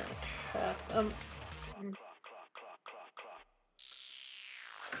 Okay.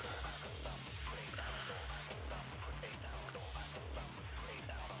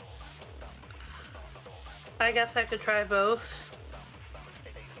 I guess I could try both.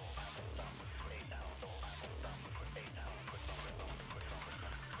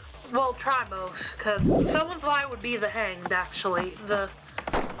 Well, try both, because someone's lie would be the hanged, actually. But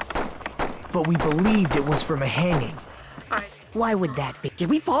we believed it was from a hanging. Alright. Why would that be? Did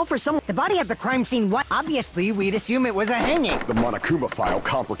we fall for someone? The body at the crime scene was... Obviously, we'd assume it was a hanging. The Monokuma file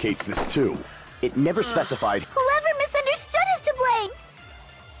complicates this too. It never specified. Whoever misunderstood is to blame.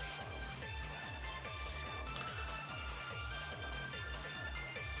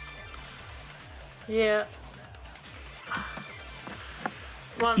 Yeah.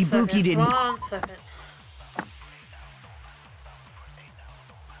 Ibuki didn't- 1 second.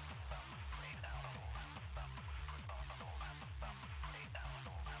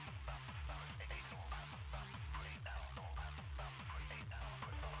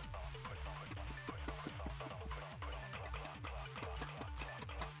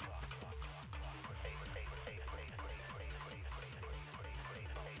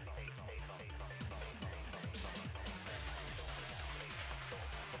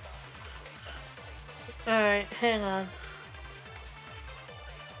 Alright, hang on.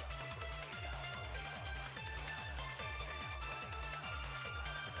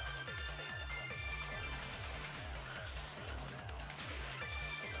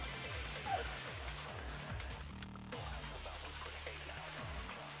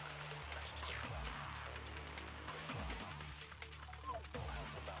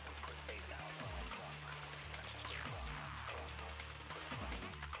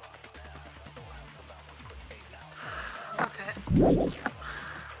 Okay.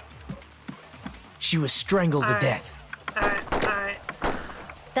 She was strangled to Alright. death. Alright.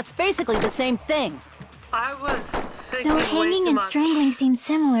 That's basically the same thing. I was thinking Though way hanging too and much. strangling seem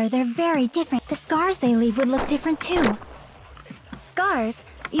similar, they're very different. The scars they leave would look different too. Scars?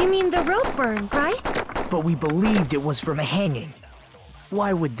 You mean the rope burn, right? But we believed it was from a hanging.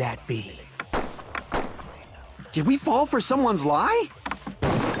 Why would that be? Did we fall for someone's lie?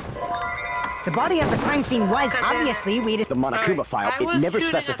 The body at the crime scene was... Okay. Obviously, we'd... The Monokuma Alright, file, I it was never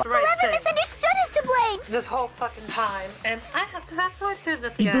shooting at specified. the right Whoever thing misunderstood is to blame. this whole fucking time, and I have to fast forward through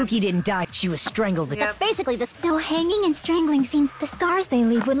this again. Ibuki didn't die. She was strangled to Yep. death. Basically the... Though hanging and strangling seems... The scars they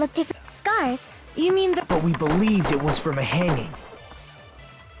leave would look different. Scars? You mean the... But we believed it was from a hanging.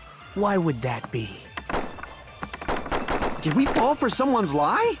 Why would that be? Did we fall for someone's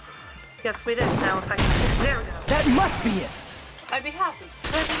lie? Yes, we did. Now if I can... There we go. That must be it! I'd be happy.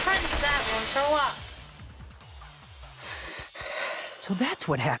 I've been trying to do that one for a while. So that's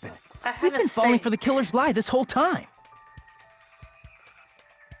what happened. I had We've a been falling thing. for the killer's lie this whole time.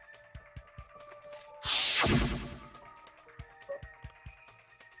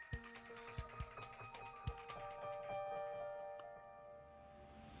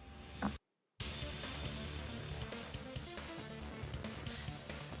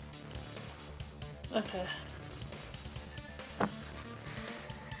 Okay.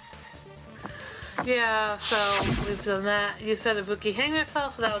 Yeah, so we've done that. You said Ibuki hanged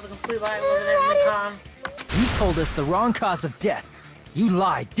herself, so that was a complete lie. It wasn't Con. You told us the wrong cause of death. You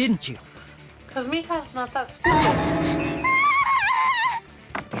lied, didn't you? Because Mika's not that stupid.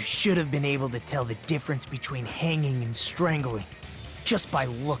 You should have been able to tell the difference between hanging and strangling just by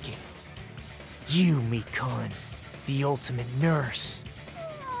looking. You, Mikan, the ultimate nurse.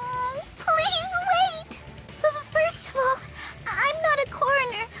 Please wait. First of all, I'm not a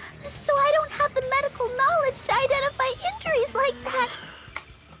coroner, so I don't have the medical knowledge to identify injuries like that.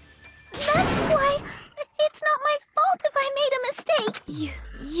 That's why it's not my fault if I made a mistake.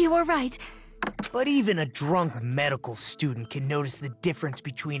 You were right. But even a drunk medical student can notice the difference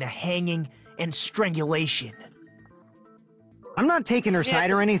between a hanging and strangulation. I'm not taking her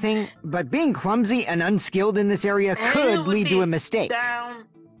side or anything, but being clumsy and unskilled in this area Hanging could would lead be to a mistake. Down,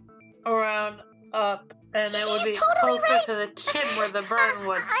 around, up, and it would be totally closer right. to the chin where the burn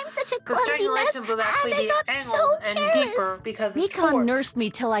would. I'm such a The clumsy mess, strangulations would actually and be I got angled so and careless. deeper because it's Mekon forced. nursed me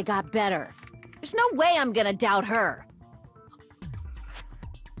till I got better. There's no way I'm gonna doubt her.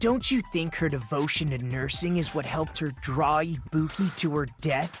 Don't you think her devotion to nursing is what helped her draw Ibuki to her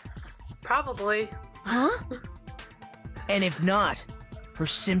death? Probably. Huh? And if not, her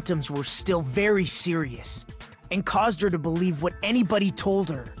symptoms were still very serious and caused her to believe what anybody told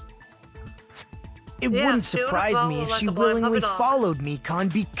her. It Yeah, wouldn't she would've surprise me followed if like she a blind willingly puppy dog. followed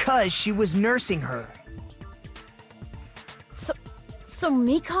Mekon because she was nursing her. So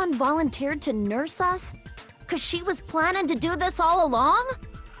Mekon volunteered to nurse us? 'Cause she was planning to do this all along?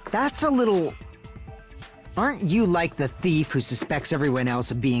 That's a little... Aren't you like the thief who suspects everyone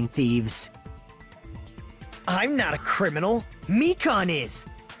else of being thieves? I'm not a criminal. Mekon is.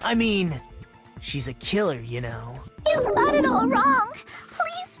 I mean, she's a killer, you know. You've got it all wrong.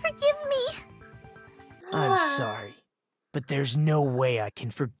 Please forgive me. I'm sorry, but there's no way I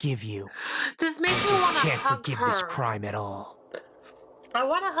can forgive you. This makes I me just want to can't hug forgive her. this crime at all. I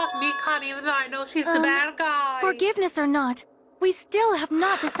want to hug Mekon even though I know she's the bad guy. Forgiveness or not, we still have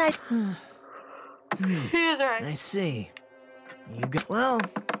not decided. She is right. I see. You got... Well,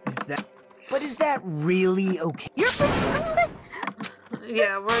 if that... But is that really okay?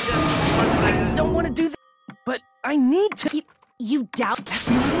 Yeah, we're just... I don't want to do that, but I need to. You doubt? That's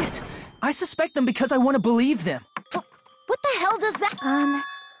not it. I suspect them because I want to believe them. What the hell does that...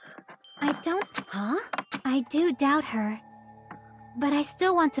 I don't. Huh? I do doubt her. But I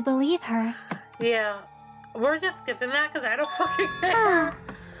still want to believe her. Yeah, we're just skipping that because I don't fucking care. Ah,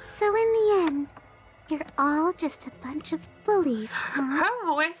 so in the end, you're all just a bunch of bullies, huh? Her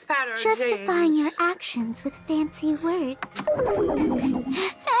voice pattern Justifying changed. your actions with fancy words.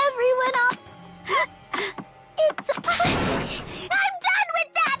 Everyone else... It's... I'm done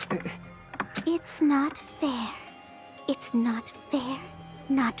with that! It's not fair. It's not fair.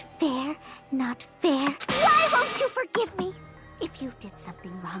 Not fair. Not fair. Why won't you forgive me? If you did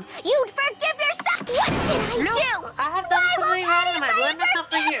something wrong, you'd forgive yourself! What did I No, do? I have done Why something won't wrong and I anybody blame myself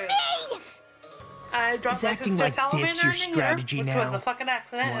for forgive years. me? I dropped Is my acting sister like salamander this your in the strategy which now? was a fucking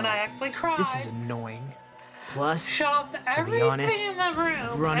accident, and I actually cried. This is annoying. Plus, Shut off to everything be honest, in the room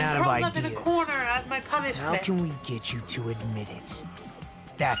I've run and out of curled up in a ideas. corner as my How punishment. can we get you to admit it?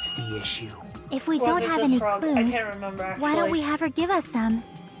 That's the issue. If we Was don't it have just any frog? I clues, can't remember actually. why don't we have her give us some?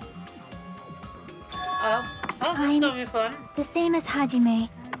 Oh, this is gonna be fun. The same as Hajime.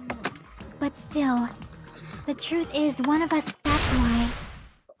 But still, the truth is one of us. That's why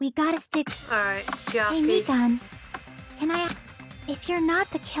we gotta stick. Alright, yeah. Hey, Mekon, can I? If you're not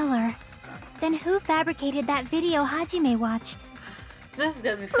the killer, then who fabricated that video Hajime watched? This is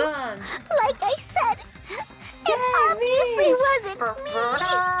gonna be fun. Like I said, it obviously wasn't me.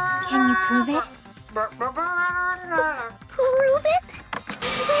 Can you prove it? Prove it?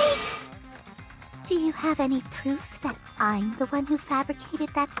 Wait. Do you have any proof that I'm the one who fabricated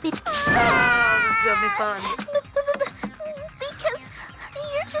that video? This is gonna be fun. Because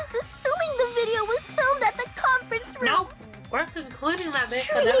you're just assuming the video was filmed at the conference room. Nope, we're concluding that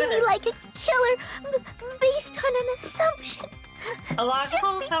based on Treating me evidence. like a killer based on an assumption. A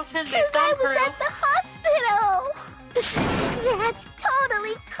logical Just assumption because based on I was proof. at the hospital. That's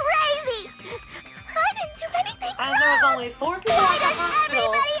totally crazy. I didn't do anything And wrong. there was only 4 people Why at the does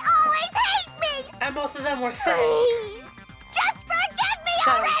hospital, everybody always hate me? and most of them were sick. Please, just forgive me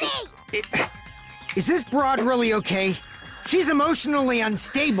already. Is this broad really okay? She's emotionally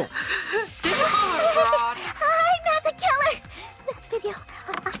unstable. Did you call her fraud? I'm not the killer. That video.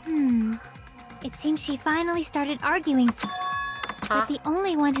 It seems she finally started arguing. But the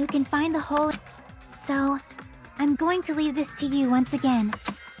only one who can find the hole. So, I'm going to leave this to you once again.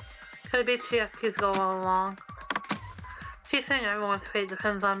 Could be Chiaki's go all along. She's saying everyone's fate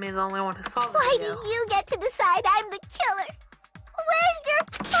depends on me, the only one who saw the Why video. do you get to decide I'm the killer? Where's your...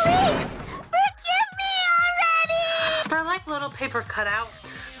 Please, forgive me already! They're like little paper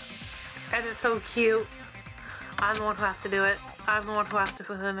cutouts. And it's so cute. I'm the one who has to do it. I'm the one who has to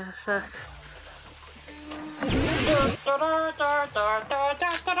finish this.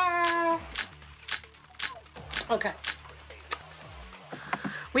 Okay.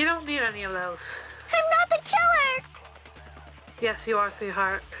 We don't need any of those. I'm not the killer! Yes, you are,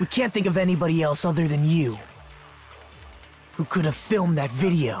 sweetheart. We can't think of anybody else other than you who could have filmed that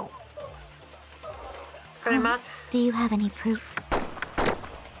video. Pretty much. Do you have any proof?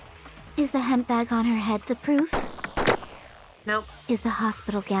 Is the hemp bag on her head the proof? Nope. Is the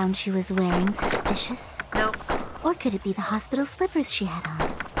hospital gown she was wearing suspicious? Nope. Or could it be the hospital slippers she had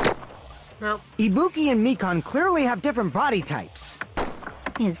on? Nope. Ibuki and Mekon clearly have different body types.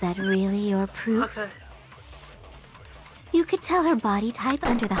 Is that really your proof? Okay. You could tell her body type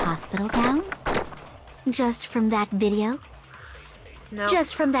under the hospital gown? Just from that video? No.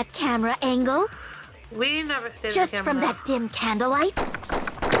 Just from that camera angle? We never stayed Just with from camera. that dim candlelight?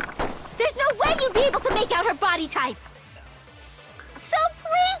 There's no way you'd be able to make out her body type! So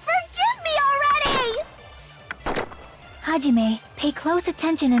please forgive me already! Hajime, pay close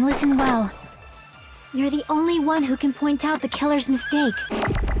attention and listen well. You're the only one who can point out the killer's mistake.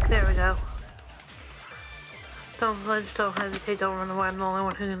 There we go. Don't flinch, don't hesitate, don't run away. I'm the only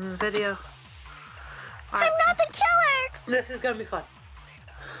one who's in the video. Right. I'm not the killer! This is gonna be fun.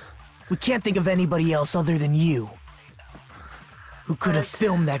 We can't think of anybody else other than you who could have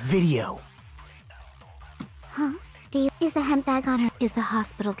filmed that video. Huh? Is the handbag on her? Is the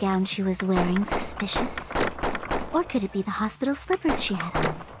hospital gown she was wearing suspicious? Or could it be the hospital slippers she had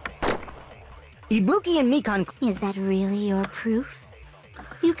on? Ibuki and Mikan... Is that really your proof?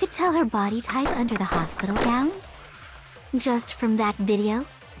 You could tell her body type under the hospital gown? Just from that video?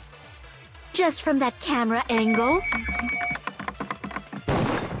 Just from that camera angle?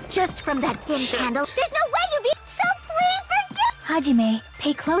 Just from that dim candle? There's no way you'd be... So please forgive... Hajime,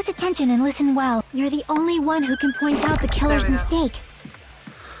 pay close attention and listen well. You're the only one who can point out the killer's mistake.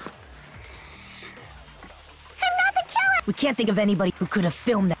 I'm not the killer! We can't think of anybody who could have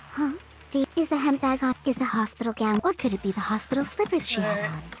filmed that. Huh? Is the handbag on? Is the hospital gown? Or could it be the hospital slippers she had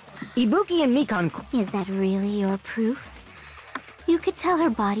on? Ibuki and Mikan... Is that really your proof? You could tell her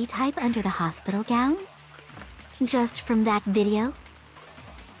body type under the hospital gown? Just from that video?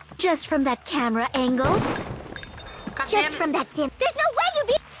 Just from that camera angle? Just from that dim... There's no way you'd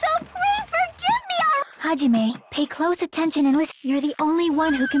be... So please forgive me, Hajime, pay close attention and listen. You're the only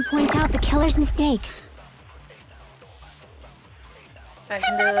one who can point out the killer's mistake. I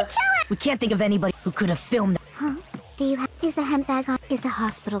can do this. We can't think of anybody who could have filmed that. Huh? Is the handbag on? Is the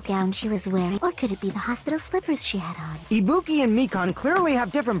hospital gown she was wearing? Or could it be the hospital slippers she had on? Ibuki and Mikan clearly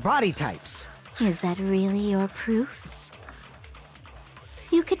have different body types. Is that really your proof?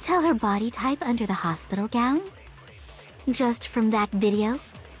 You could tell her body type under the hospital gown? Just from that video?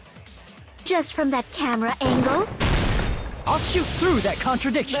 Just from that camera angle? I'll shoot through that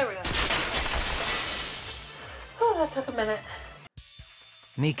contradiction. There we go. Oh, that took a minute.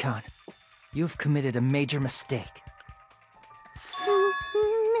 Mikan, you've committed a major mistake.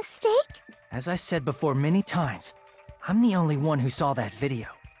 Mistake? As I said before many times, I'm the only one who saw that video.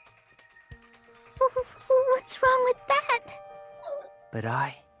 What's wrong with that? But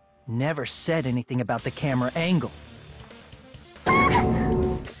I never said anything about the camera angle.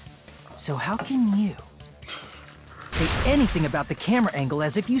 So how can you say anything about the camera angle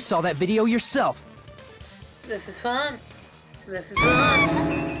as if you saw that video yourself? This is fun. This is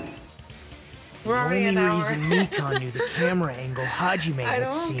fun. We're The already only an hour. reason Mikan knew the camera angle Hajime I had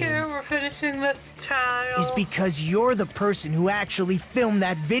don't seen care. We're finishing this trial. is because you're the person who actually filmed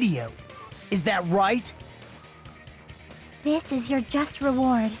that video. Is that right? This is your just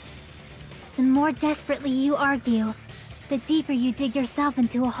reward. The more desperately you argue, the deeper you dig yourself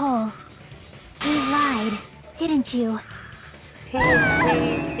into a hole. You lied, didn't you?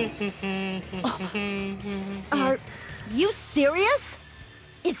 Are you serious?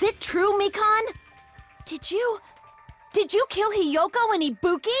 Is it true, Mikan? Did you kill Hiyoko and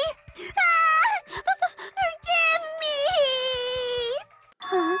Ibuki? Forgive me!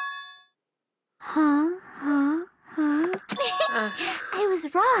 Huh? I was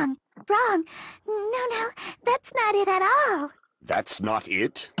wrong. No, that's not it at all. That's not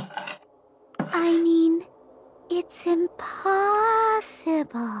it? I mean, it's impossible.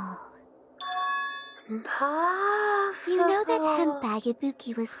 Impossible. You know that handbag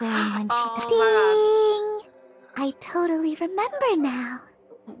Ibuki was wearing when she... Oh, Ding! I totally remember now.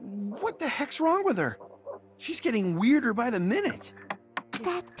 What the heck's wrong with her? She's getting weirder by the minute.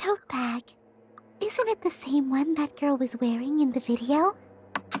 That tote bag. Isn't it the same one that girl was wearing in the video?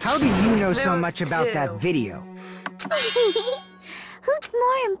 How do you know so There was much about that two. video?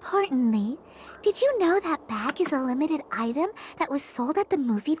 More importantly, did you know that bag is a limited item that was sold at the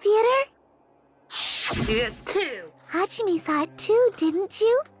movie theater? You get two. Hajime saw it too, didn't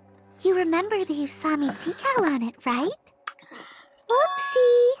you? You remember the Usami decal on it, right?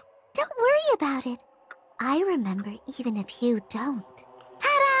 Whoopsie! Don't worry about it. I remember even if you don't.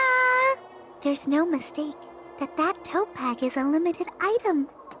 Ta-da! There's no mistake that tote bag is a limited item.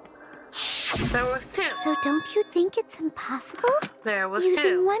 There was two. So don't you think it's impossible? There was Using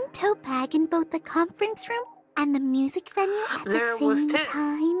two. one tote bag in both the conference room and the music venue at There the was same two.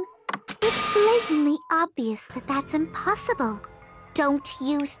 time? It's blatantly obvious that that's impossible. Don't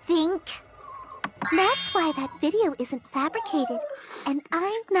you think? That's why that video isn't fabricated, and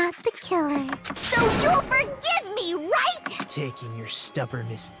I'm not the killer. So you'll forgive me, right? Taking your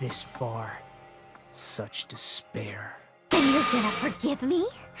stubbornness this far. Such despair. Then you're gonna forgive me?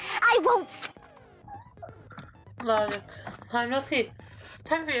 I won't. Logic. Time to see.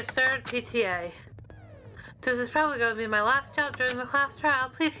 Time for your third PTA. This is probably going to be my last job during the class trial.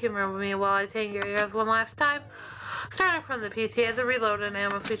 Please humor me while I take your ears one last time. Starting from the PTA, the reload and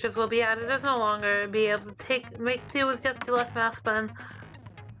ammo features will be added. There's no longer be able to make do with just the left mouse button.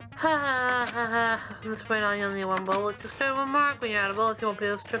 Ha ha ha ha. From this point on, you'll need one bullet to start one mark. When you're out of bullets, you won't be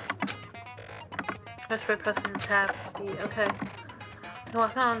able to. That's by pressing the tab key. Okay.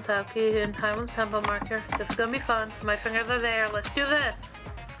 Walking on the tab key in time with the tempo marker. This is gonna be fun. My fingers are there. Let's do this.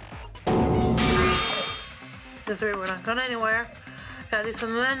 This is we're not going anywhere. Gotta do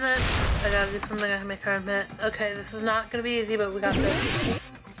something in this. I gotta do something I can make her admit. Okay, this is not gonna be easy, but we got this.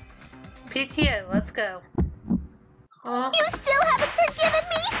 PTA, let's go. Aww. You still haven't forgiven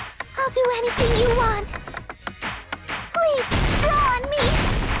me? I'll do anything you want. Please, draw on me.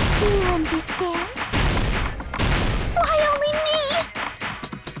 Do you understand? Why only me?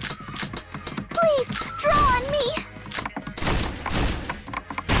 Please, draw on me.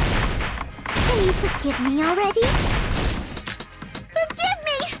 Can you forgive me already? Forgive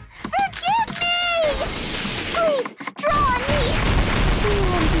me! Forgive me! Please, draw on me. Do you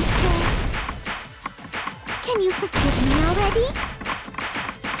understand? Can you forgive me already?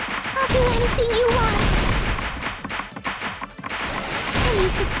 I'll do anything you want. Can you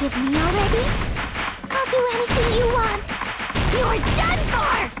forgive me already? I'll do anything you want. You're done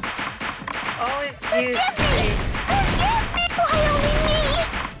for! Always forgive me! Forgive me! Why only me?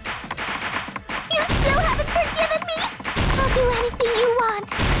 You still haven't forgiven me? I'll do anything you want.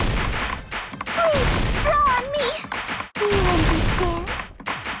 Please, draw on me. Do you understand?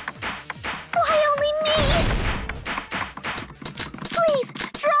 Why only me? Please,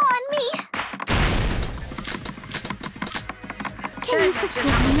 draw on me. Can you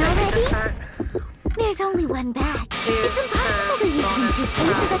forgive me already? There's only one bag. It's impossible to use in two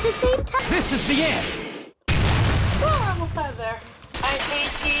places at the same time. This is the end! Well, almost out of there. I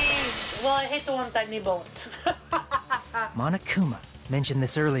hate these. Well, I hate the ones that need bullets. Monokuma mentioned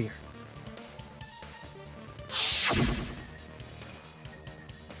this earlier.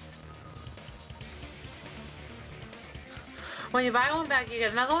 When you buy one bag, you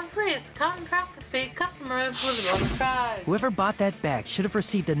get another one free. It's a common practice to feed customers with a bonus prize. Whoever bought that bag should have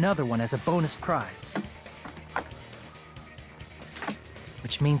received another one as a bonus prize.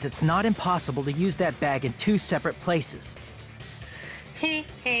 Which means it's not impossible to use that bag in two separate places. So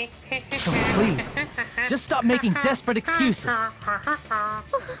please, just stop making desperate excuses. Why?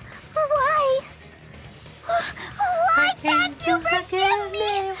 Why can't you forgive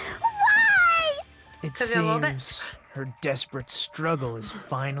me? Why? It seems her desperate struggle is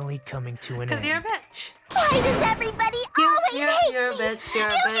finally coming to an end. Because you're a bitch. Why does everybody always hate me? You're a bitch, you're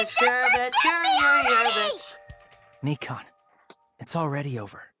a You bitch, should just you're a bitch, forgive me you're a already! bitch. Mikon, it's already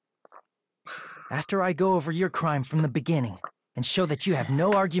over. After I go over your crime from the beginning and show that you have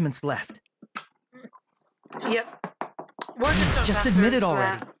no arguments left. Yep. Please, just admit it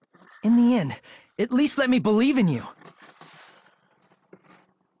already. In the end, at least let me believe in you.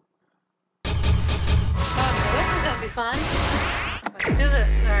 This is gonna be fun. Let's do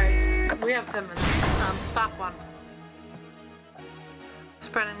this. Alright. We have 10 minutes. Stop one.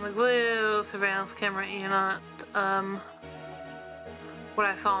 Spreading the glue, surveillance camera unit, what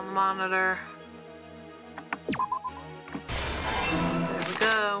I saw on the monitor. There we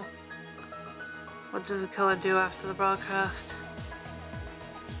go. What does the killer do after the broadcast?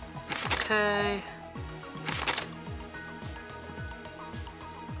 Okay.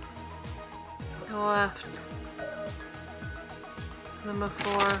 Go left. Number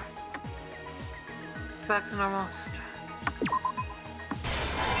 4. Back to normal.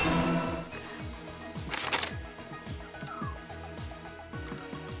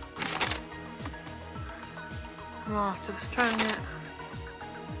 I'm off to the strung it.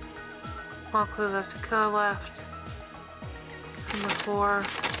 Small clue left to go left. Number 4.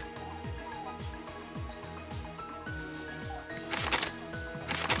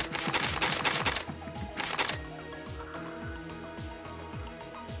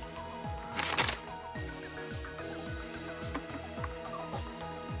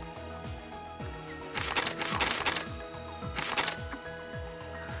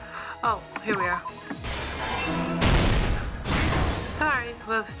 Oh, here we are. Sorry,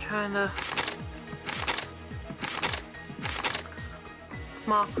 was trying to...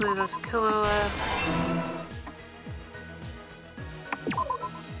 Small clue, there's a killer left.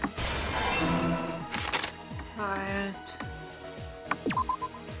 Alright.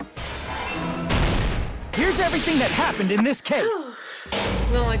 Here's everything that happened in this case.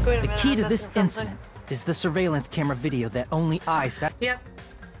 No, like, wait a The minute, key I'm to this missing something. incident is the surveillance camera video that only I got. Yep.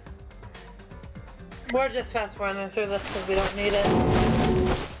 We're just fast forwarding through this because we don't need it.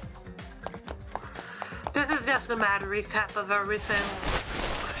 This is just a mad recap of everything.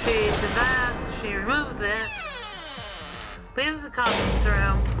 She did that, she removed it, leaves the conference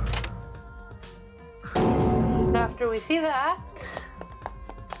room. After we see that,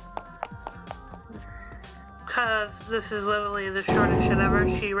 because this is literally the shortest shit ever,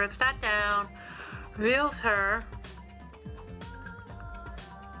 she rips that down, reveals her,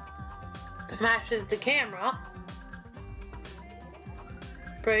 smashes the camera,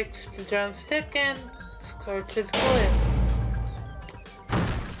 breaks the drumstick, and scorches glue.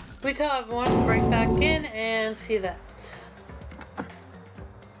 We tell everyone to break back in and see that.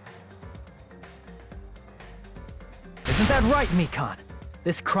 Isn't that right, Mikan?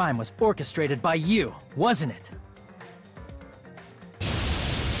 This crime was orchestrated by you, wasn't it?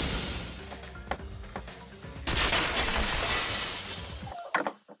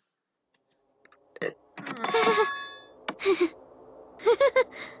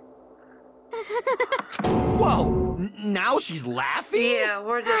 Whoa! Now she's laughing? Yeah,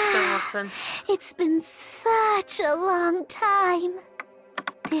 we're just gonna listen. It's been such a long time.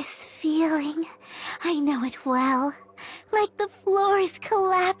 This feeling, I know it well. Like the floor is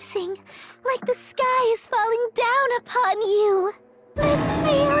collapsing, like the sky is falling down upon you. This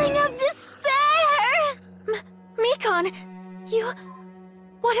feeling of despair! Mikan, you...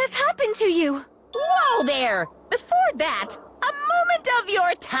 What has happened to you? Whoa there! Before that, a moment of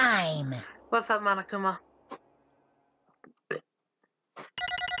your time. What's up, Monokuma?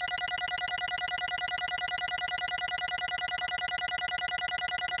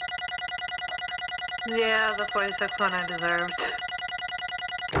 Yeah, the 46 one I deserved.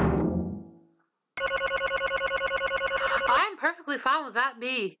 I'm perfectly fine with that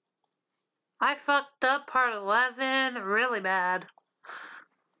B. I fucked up part 11 really bad.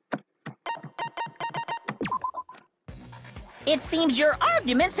 It seems your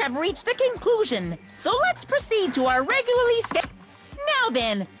arguments have reached a conclusion, so let's proceed to our regularly scheduled... Now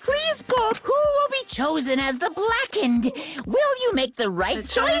then, please book who will be chosen as the Blackened. Will you make the right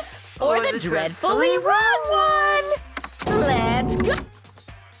choice or the dreadfully wrong one? Let's go.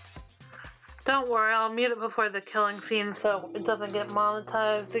 Don't worry, I'll mute it before the killing scene so it doesn't get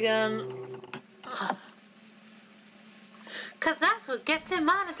monetized again. Cause that's what gets it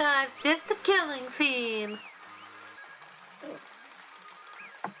monetized, just the killing scene.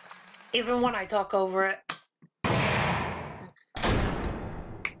 Even when I talk over it.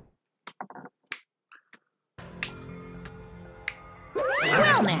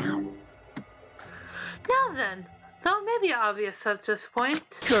 Well now. Now then, though it may be obvious at this point.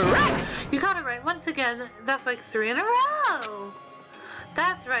 Correct! You got it right once again, that's like 3 in a row!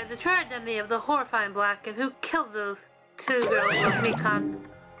 That's right, the true identity of the horrifying Blacken who killed those 2 girls with Mikan.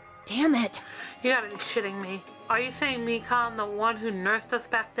 Damn it. You gotta be shitting me. Are you saying Mikan, the one who nursed us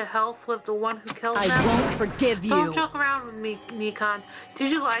back to health, was the one who killed them? I won't forgive you. Don't joke around with me, Mikan.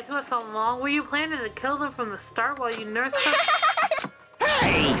 Did you lie to us all along? Were you planning to kill them from the start while you nursed them?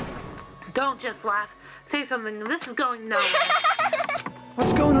 Hey! Don't just laugh. Say something. This is going nowhere.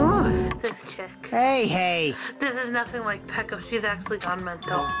 What's going on? This chick. Hey. This is nothing like Pekka. She's actually gone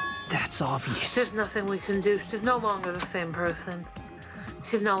mental. That's obvious. There's nothing we can do. She's no longer the same person.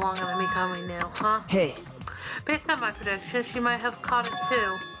 She's no longer the Mikan we knew, huh? Hey. Based on my prediction, she might have caught it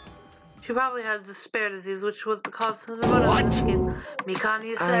too. She probably had despair disease, which was the cause of the scheme. Mikan,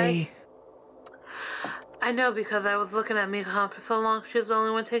 you say? I know because I was looking at Mikan for so long. She was the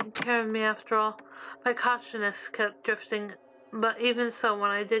only one taking care of me after all. My consciousness kept drifting, but even so, when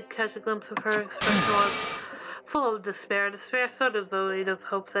I did catch a glimpse of her expression was full of despair. Despair so devoid of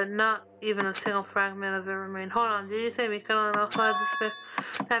hope that not even a single fragment of it remained. Hold on, did you say Mikan also had despair?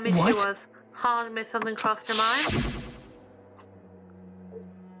 That means she was. Huh? May something cross your mind?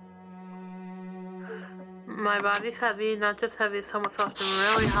 My body's heavy, not just heavy, somewhat soft and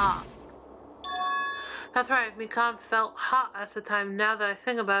really hot. That's right, Mikan felt hot at the time. Now that I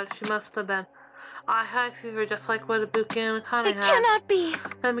think about it, she must have been. High fever, just like what Ibuki and Akane had. It cannot be.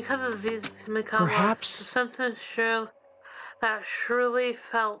 Then because of the disease Mikan was, something surely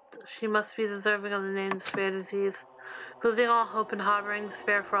felt she must be deserving of the name despair disease. Losing all hope and harboring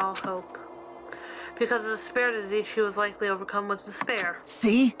despair for all hope. Because of the despair disease, she was likely overcome with despair.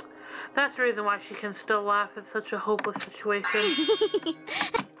 See? That's the reason why she can still laugh at such a hopeless situation.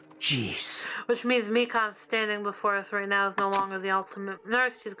 Jeez. Which means Mikon standing before us right now is no longer the ultimate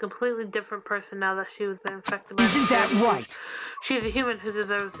nurse. She's a completely different person now that she was been infected by Isn't that despair. right? She's a human who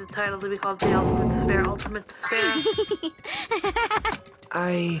deserves the title to be called the ultimate despair. Ultimate despair.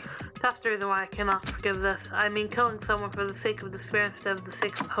 That's the reason why I cannot forgive this. I mean, killing someone for the sake of despair instead of the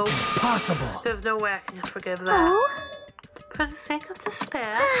sake of hope. Impossible. There's no way I can forgive that. Oh? For the sake of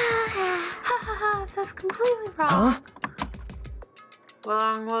despair? That's completely wrong. Huh?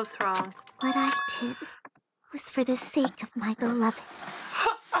 Wrong was wrong. What I did was for the sake of my beloved.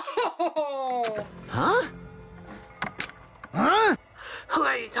 Huh? Huh? Who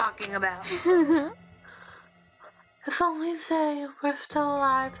are you talking about? If only they were still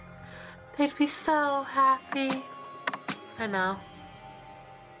alive, they'd be so happy. I know.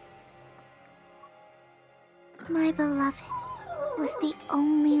 My beloved was the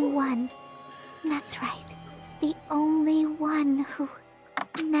only one. That's right. The only one who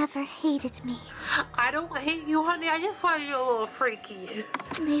never hated me. I don't hate you, honey. I just find you a little freaky.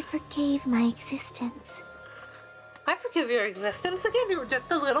 They forgave my existence. I forgive your existence. Again, you were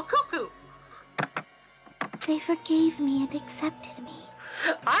just a little cuckoo. They forgave me and accepted me.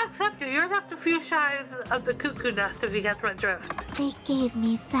 I accept you. You're just a few shies of the cuckoo nest, if you get my drift. They gave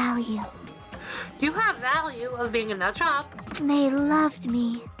me value. You have value of being in that job. They loved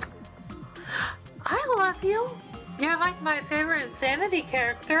me. I love you. You're like my favorite Insanity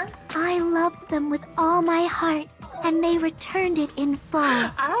character. I loved them with all my heart, and they returned it in full.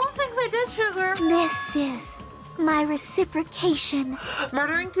 I don't think they did, Sugar. This is my reciprocation.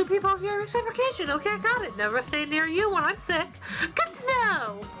 Murdering two people is your reciprocation. Okay, got it. Never stay near you when I'm sick. Good to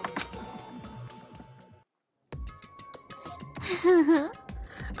know.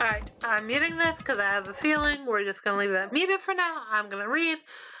 Alright, I'm muting this because I have a feeling we're just going to leave that muted for now. I'm going to read.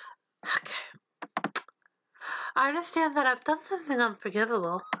 Okay. I understand that I've done something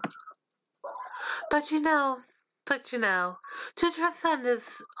unforgivable. But you know, to transcend is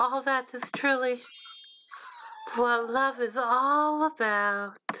all that is truly what love is all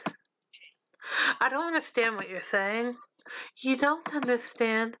about. I don't understand what you're saying. You don't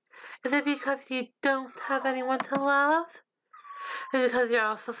understand. Is it because you don't have anyone to love? Is it because you're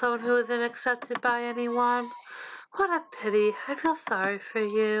also someone who isn't accepted by anyone? What a pity. I feel sorry for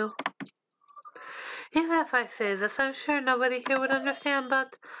you. Even if I say this, I'm sure nobody here would understand,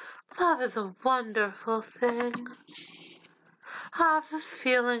 but love is a wonderful thing. Ah, this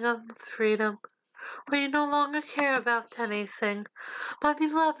feeling of freedom, where you no longer care about anything. My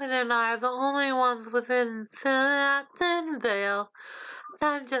beloved and I are the only ones within that thin veil, and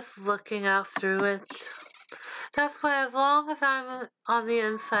I'm just looking out through it. That's why as long as I'm on the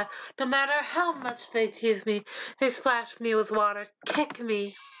inside, no matter how much they tease me, they splash me with water, kick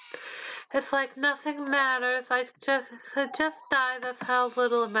me. It's like nothing matters. I just die. That's how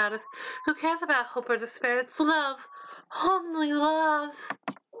little it matters. Who cares about hope or despair? It's love. Only love.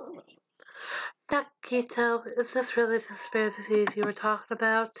 Nakito, is this really the despair disease you were talking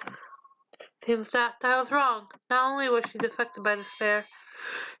about? Seems that I was wrong. Not only was she affected by despair,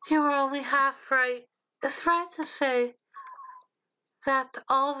 you were only half right. It's right to say that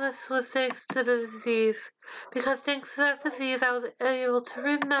all this was thanks to the disease, because thanks to that disease I was able to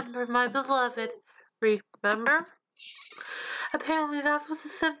remember my beloved. Remember? Apparently that's what the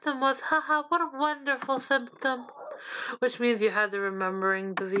symptom was. Haha, what a wonderful symptom. Which means you had the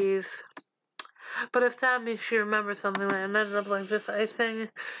remembering disease. But if that means she remembers something and ended up like this, I think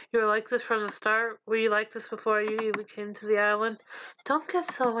you were like this from the start. Were you like this before you even came to the island? Don't get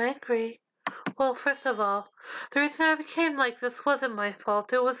so angry. Well, first of all, the reason I became like this wasn't my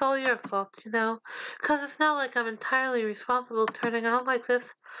fault. It was all your fault, you know? Because it's not like I'm entirely responsible turning out like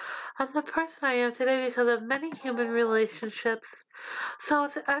this. I'm the person I am today because of many human relationships. So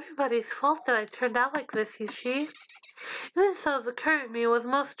it's everybody's fault that I turned out like this, you see? Even so, the current me was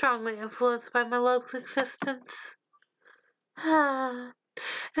most strongly influenced by my love's existence. And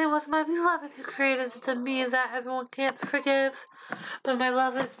it was my beloved who created the me that everyone can't forgive. But my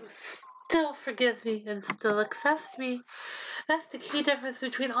beloved still forgives me and still accepts me. That's the key difference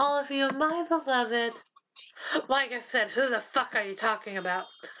between all of you and my beloved. Like I said, who the fuck are you talking about?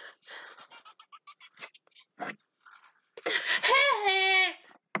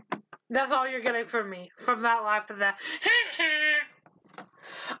 That's all you're getting from me. From that laugh to that.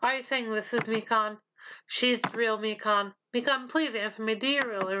 Are you saying this is Mikon? She's the real Mikon. Mikon, please answer me. Do you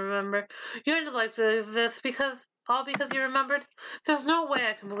really remember? You ended like this because you remembered? There's no way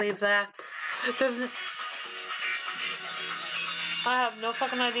I can believe that. I have no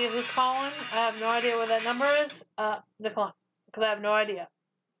fucking idea who's calling. I have no idea what that number is. Decline. Because I have no idea.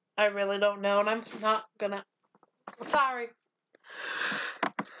 I really don't know, and I'm not gonna. Sorry.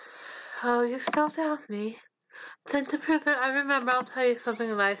 Oh, you still doubt me? Then to prove it, I remember I'll tell you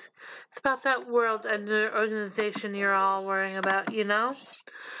something nice. It's about that world ender organization you're all worrying about, you know?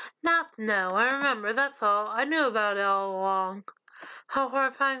 No, I remember, that's all. I knew about it all along. How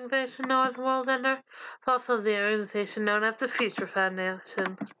horrifying organization known as World Ender? It's also the organization known as the Future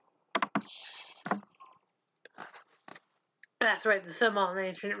Foundation. That's right, the symbol on the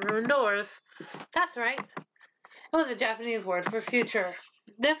ancient ruined doors. That's right. It was a Japanese word for future.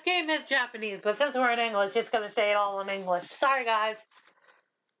 This game is Japanese, but since we're in English, it's gonna say it all in English. Sorry, guys.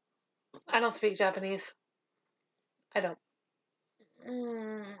 I don't speak Japanese. I don't.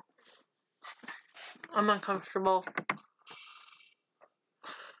 I'm uncomfortable.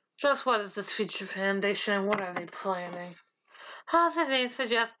 Just what is this Future Foundation and what are they planning? As the name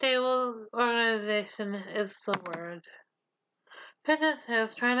suggests, stable organization is the word. Fitness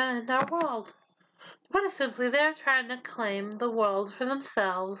is trying to end our world. Put it simply, they're trying to claim the world for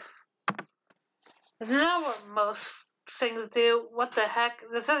themselves. Isn't that what most things do? What the heck?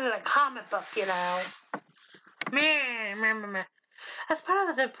 This isn't a comic book, you know. Meh. As part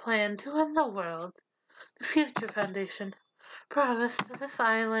of their plan to end the world, the Future Foundation brought us to this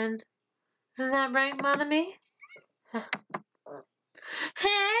island. Isn't that right, Monami?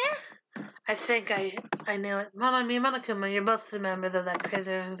 I think I knew it. Monami and Monokuma, you're both the members of that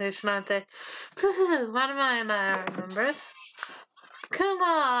crazy organization, aren't they? Pooh, Monami and I are members.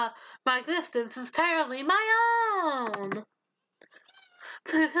 Kuma, my existence is entirely my own.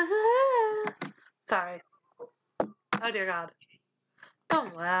 Sorry. Oh dear God.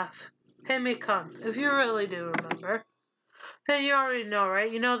 Don't laugh. Hey Mikon, if you really do remember, then you already know,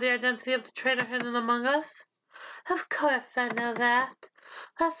 right? You know the identity of the traitor hidden among us? Of course I know that.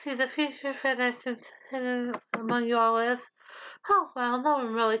 Let's see, the Future Foundation hidden among you all is. Oh well, no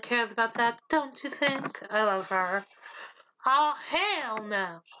one really cares about that, don't you think? I love her. Oh hell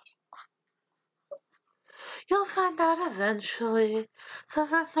no! You'll find out eventually. So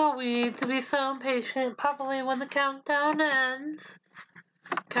there's no need to be so impatient, probably when the countdown ends.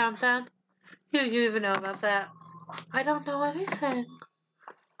 Countdown? You even know about that. I don't know anything.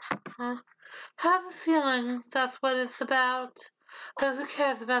 Huh? Have a feeling that's what it's about. But who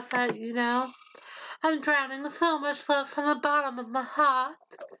cares about that, you know? I'm drowning in so much love from the bottom of my heart.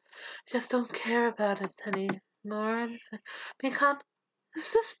 Just don't care about it anymore. Mikon,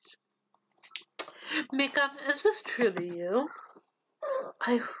 is this truly you?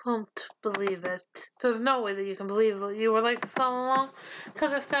 I won't believe it. There's no way that you can believe that you were like this all along.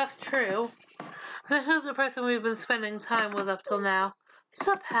 Because if that's true, then who's the person we've been spending time with up till now? It's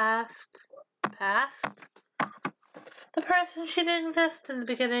the past. Past? The person she didn't exist in the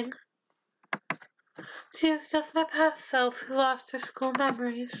beginning. She is just my past self who lost her school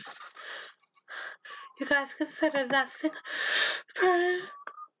memories. You guys consider that thing...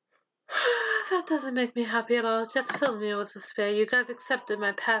 That doesn't make me happy at all. It just fills me with despair. You guys accepted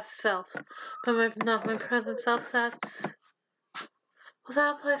my past self, but not my present self. That's... Well,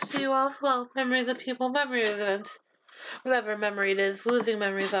 that applies to you all as well. Memories of people, memory of events. Whatever memory it is, losing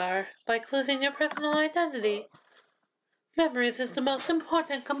memories are. Like losing your personal identity. Memories is the most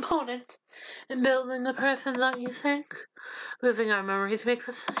important component in building a person, don't you think? Losing our memories makes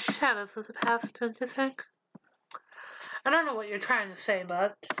us shadows of the past, don't you think? I don't know what you're trying to say,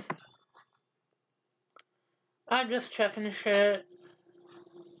 but... I'm just checking shit.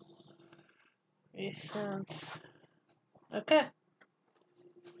 Recent. Okay.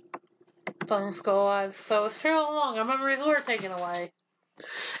 Let's go live. So it's true all along. Our memories were taken away.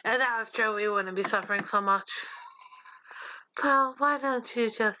 If that was true, we wouldn't be suffering so much. Well, why don't you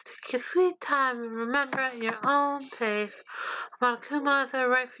just take your sweet time and remember at your own pace? Monokuma, is it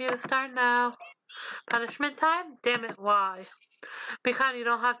right for you to start now? Punishment time? Damn it, why? Mikon, you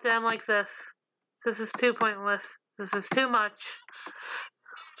don't have to end like this. This is too pointless. This is too much.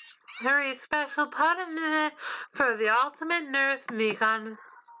 Very special punishment for the ultimate nurse, Mikon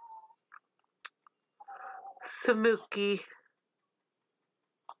Sumiki.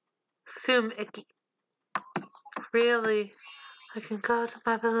 Really? I can go to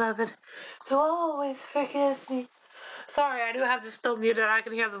my beloved, who always forgives me. Sorry, I do have this still muted. I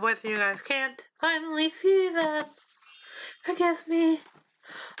can hear the voice and you guys can't. Finally see them. Forgive me.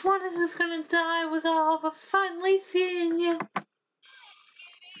 One who's gonna die was all but finally seeing you.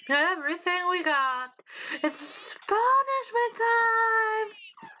 Everything we got. It's punishment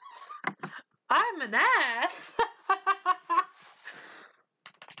time. I'm an ass.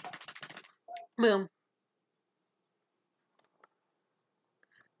 Boom.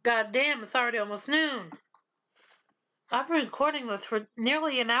 God damn, it's already almost noon. I've been recording this for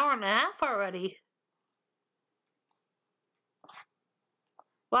nearly an hour and a half already.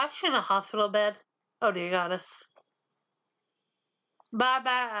 Why is she in a hospital bed? Oh dear goddess.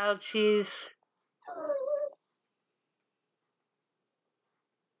 Bye-bye, ouchies.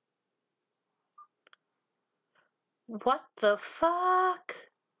 What the fuck?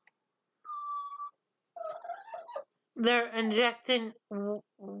 They're injecting...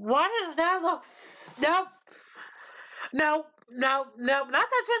 What is that? Look... Nope. Nope. Nope. Nope. Not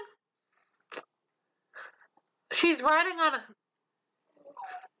touching. She's riding on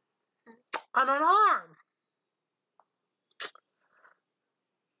an arm.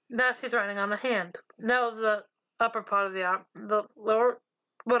 Now she's riding on a hand. That was the upper part of the arm. The lower...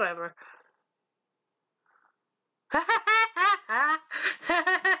 Whatever.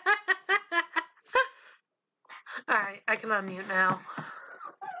 Alright, I can unmute now.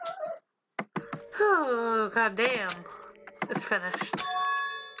 Oh, goddamn. It's finished.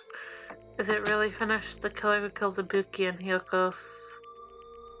 Is it really finished? The killer who kills Ibuki and Hyokos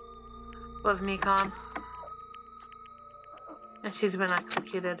was Mikan. And she's been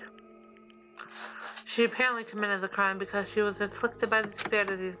executed. She apparently committed the crime because she was afflicted by the spear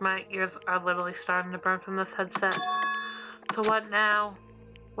disease. My ears are literally starting to burn from this headset. So what now?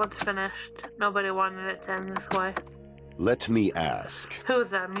 What's finished? Nobody wanted it to end this way. Let me ask. Who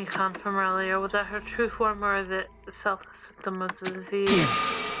was that Mikan from earlier? Was that her true form or is it the self-system of the disease? Damn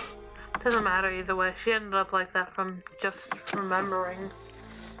it. Doesn't matter either way. She ended up like that from just remembering.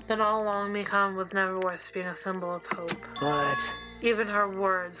 Then all along, Mikan was never worth being a symbol of hope. But... Even her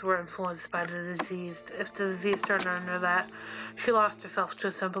words were influenced by the disease. If the disease turned her into that, she lost herself to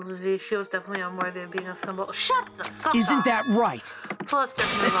a simple disease. She was definitely unworthy of being a symbol. Shut the fuck up! Isn't that right? So let's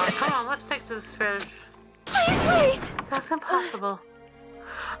just move on. Come on, let's take this finish. Please wait! That's impossible.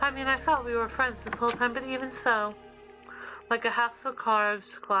 I mean, I thought we were friends this whole time, but even so. Like a house of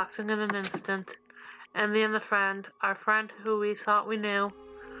cards collapsing in an instant. And the friend, our friend who we thought we knew,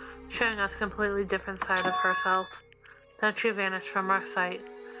 showing us a completely different side of herself. Then she vanished from our sight,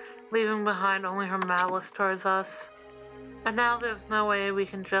 leaving behind only her malice towards us. And now there's no way we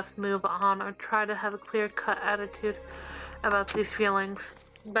can just move on or try to have a clear-cut attitude about these feelings.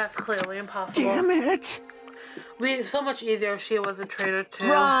 That's clearly impossible. Damn it! So much easier if she was a traitor too.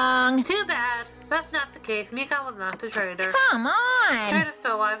 Wrong. Too bad. That's not the case. Mikan was not the traitor. Come on. Traitor's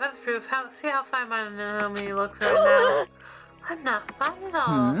still alive. That's proof. See how fine-minded Naomi looks right now. I'm not fine at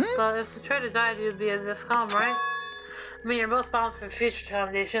all. But if the traitor died, you'd be this calm, right? I mean, you're both bound for future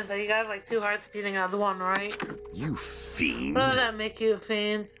foundations, so you guys like two hearts beating as one, right? You fiend. What does that make you a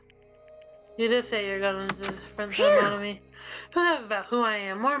fiend? You did say you're gonna defend someone of me. Who knows about who I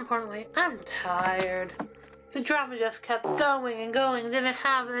am? More importantly, I'm tired. The drama just kept going and going. Didn't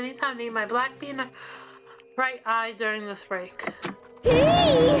have any time to eat my black bean or right eye during this break.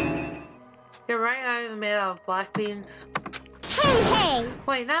 Hey! Your right eye is made out of black beans. Hey!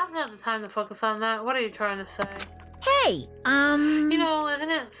 Wait, now's not the time to focus on that. What are you trying to say? Hey, You know, isn't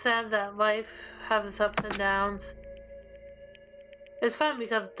it sad that life has its ups and downs? It's fun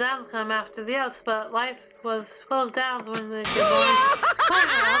because downs come after the ups, but life was full of downs when they get born. I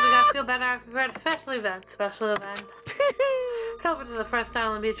don't know, we gotta feel better after a special event. Head over to the First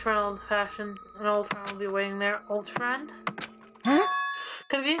Island Beach for an old-fashioned. An old friend will be waiting there. Old friend? Huh?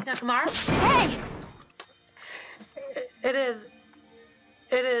 Could it be Nakamura? Hey! It is.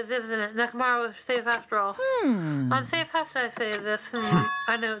 It is, isn't it? Nakamura was safe after all. Unsafe, how should I say this?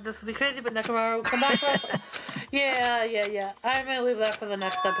 I know this will be crazy, but Nakamura will come back for us. Yeah. I may leave that for the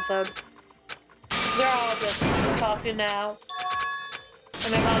next episode. They're all just talking now.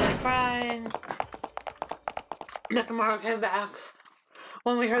 And everyone is crying. Nakamura came back.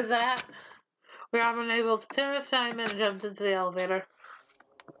 When we heard that, we were unable to turn assignment and jumped into the elevator.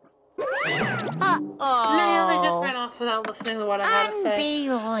 Naomi just ran off without listening to what I had to say.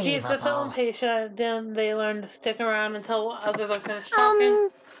 Jeez, they're so impatient. Then they learn to stick around until others are finished talking.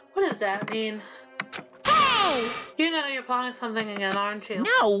 What does that mean? Hey! You know you're plotting something again, aren't you?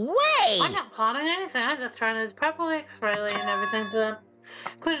 No way! I'm not plotting anything. I'm just trying to properly explain everything to them,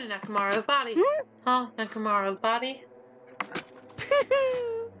 including Nakamura's body. Huh? Nakamura's body?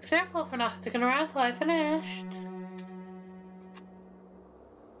 It's their fault for not sticking around till I finished.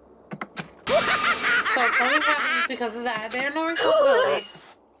 So if something happens because of that, I bear no responsibility.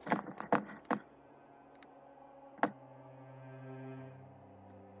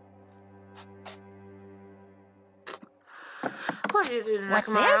 What do you do, Nakamura?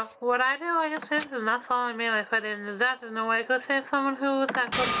 What's this? What I do, I just hit, and that's all I mean. If I didn't do that, there's no way I could save someone who was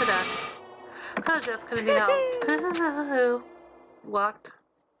that close to death. So it's just gonna be helped. What?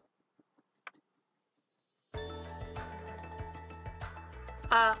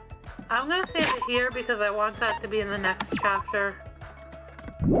 I'm gonna save it here because I want that to be in the next chapter.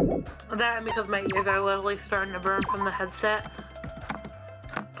 That and because my ears are literally starting to burn from the headset.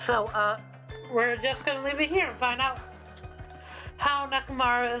 So, we're just gonna leave it here and find out how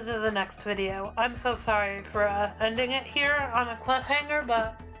Nekomaru is in the next video. I'm so sorry for ending it here on a cliffhanger,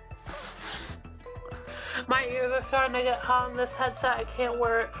 but my ears are starting to get hot on this headset. I can't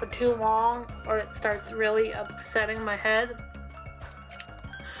wear it for too long or it starts really upsetting my head.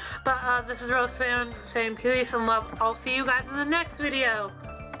 But this is Rose saying peace and love. I'll see you guys in the next video.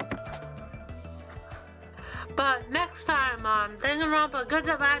 But next time on Danganronpa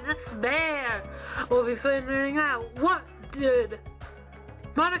Goodbye Despair, we'll be figuring out what did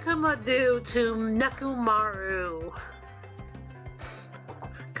Monokuma do to Nekomaru.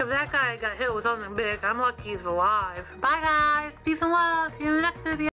 Cause that guy got hit with something big. I'm lucky he's alive. Bye guys, peace and love. See you in the next video.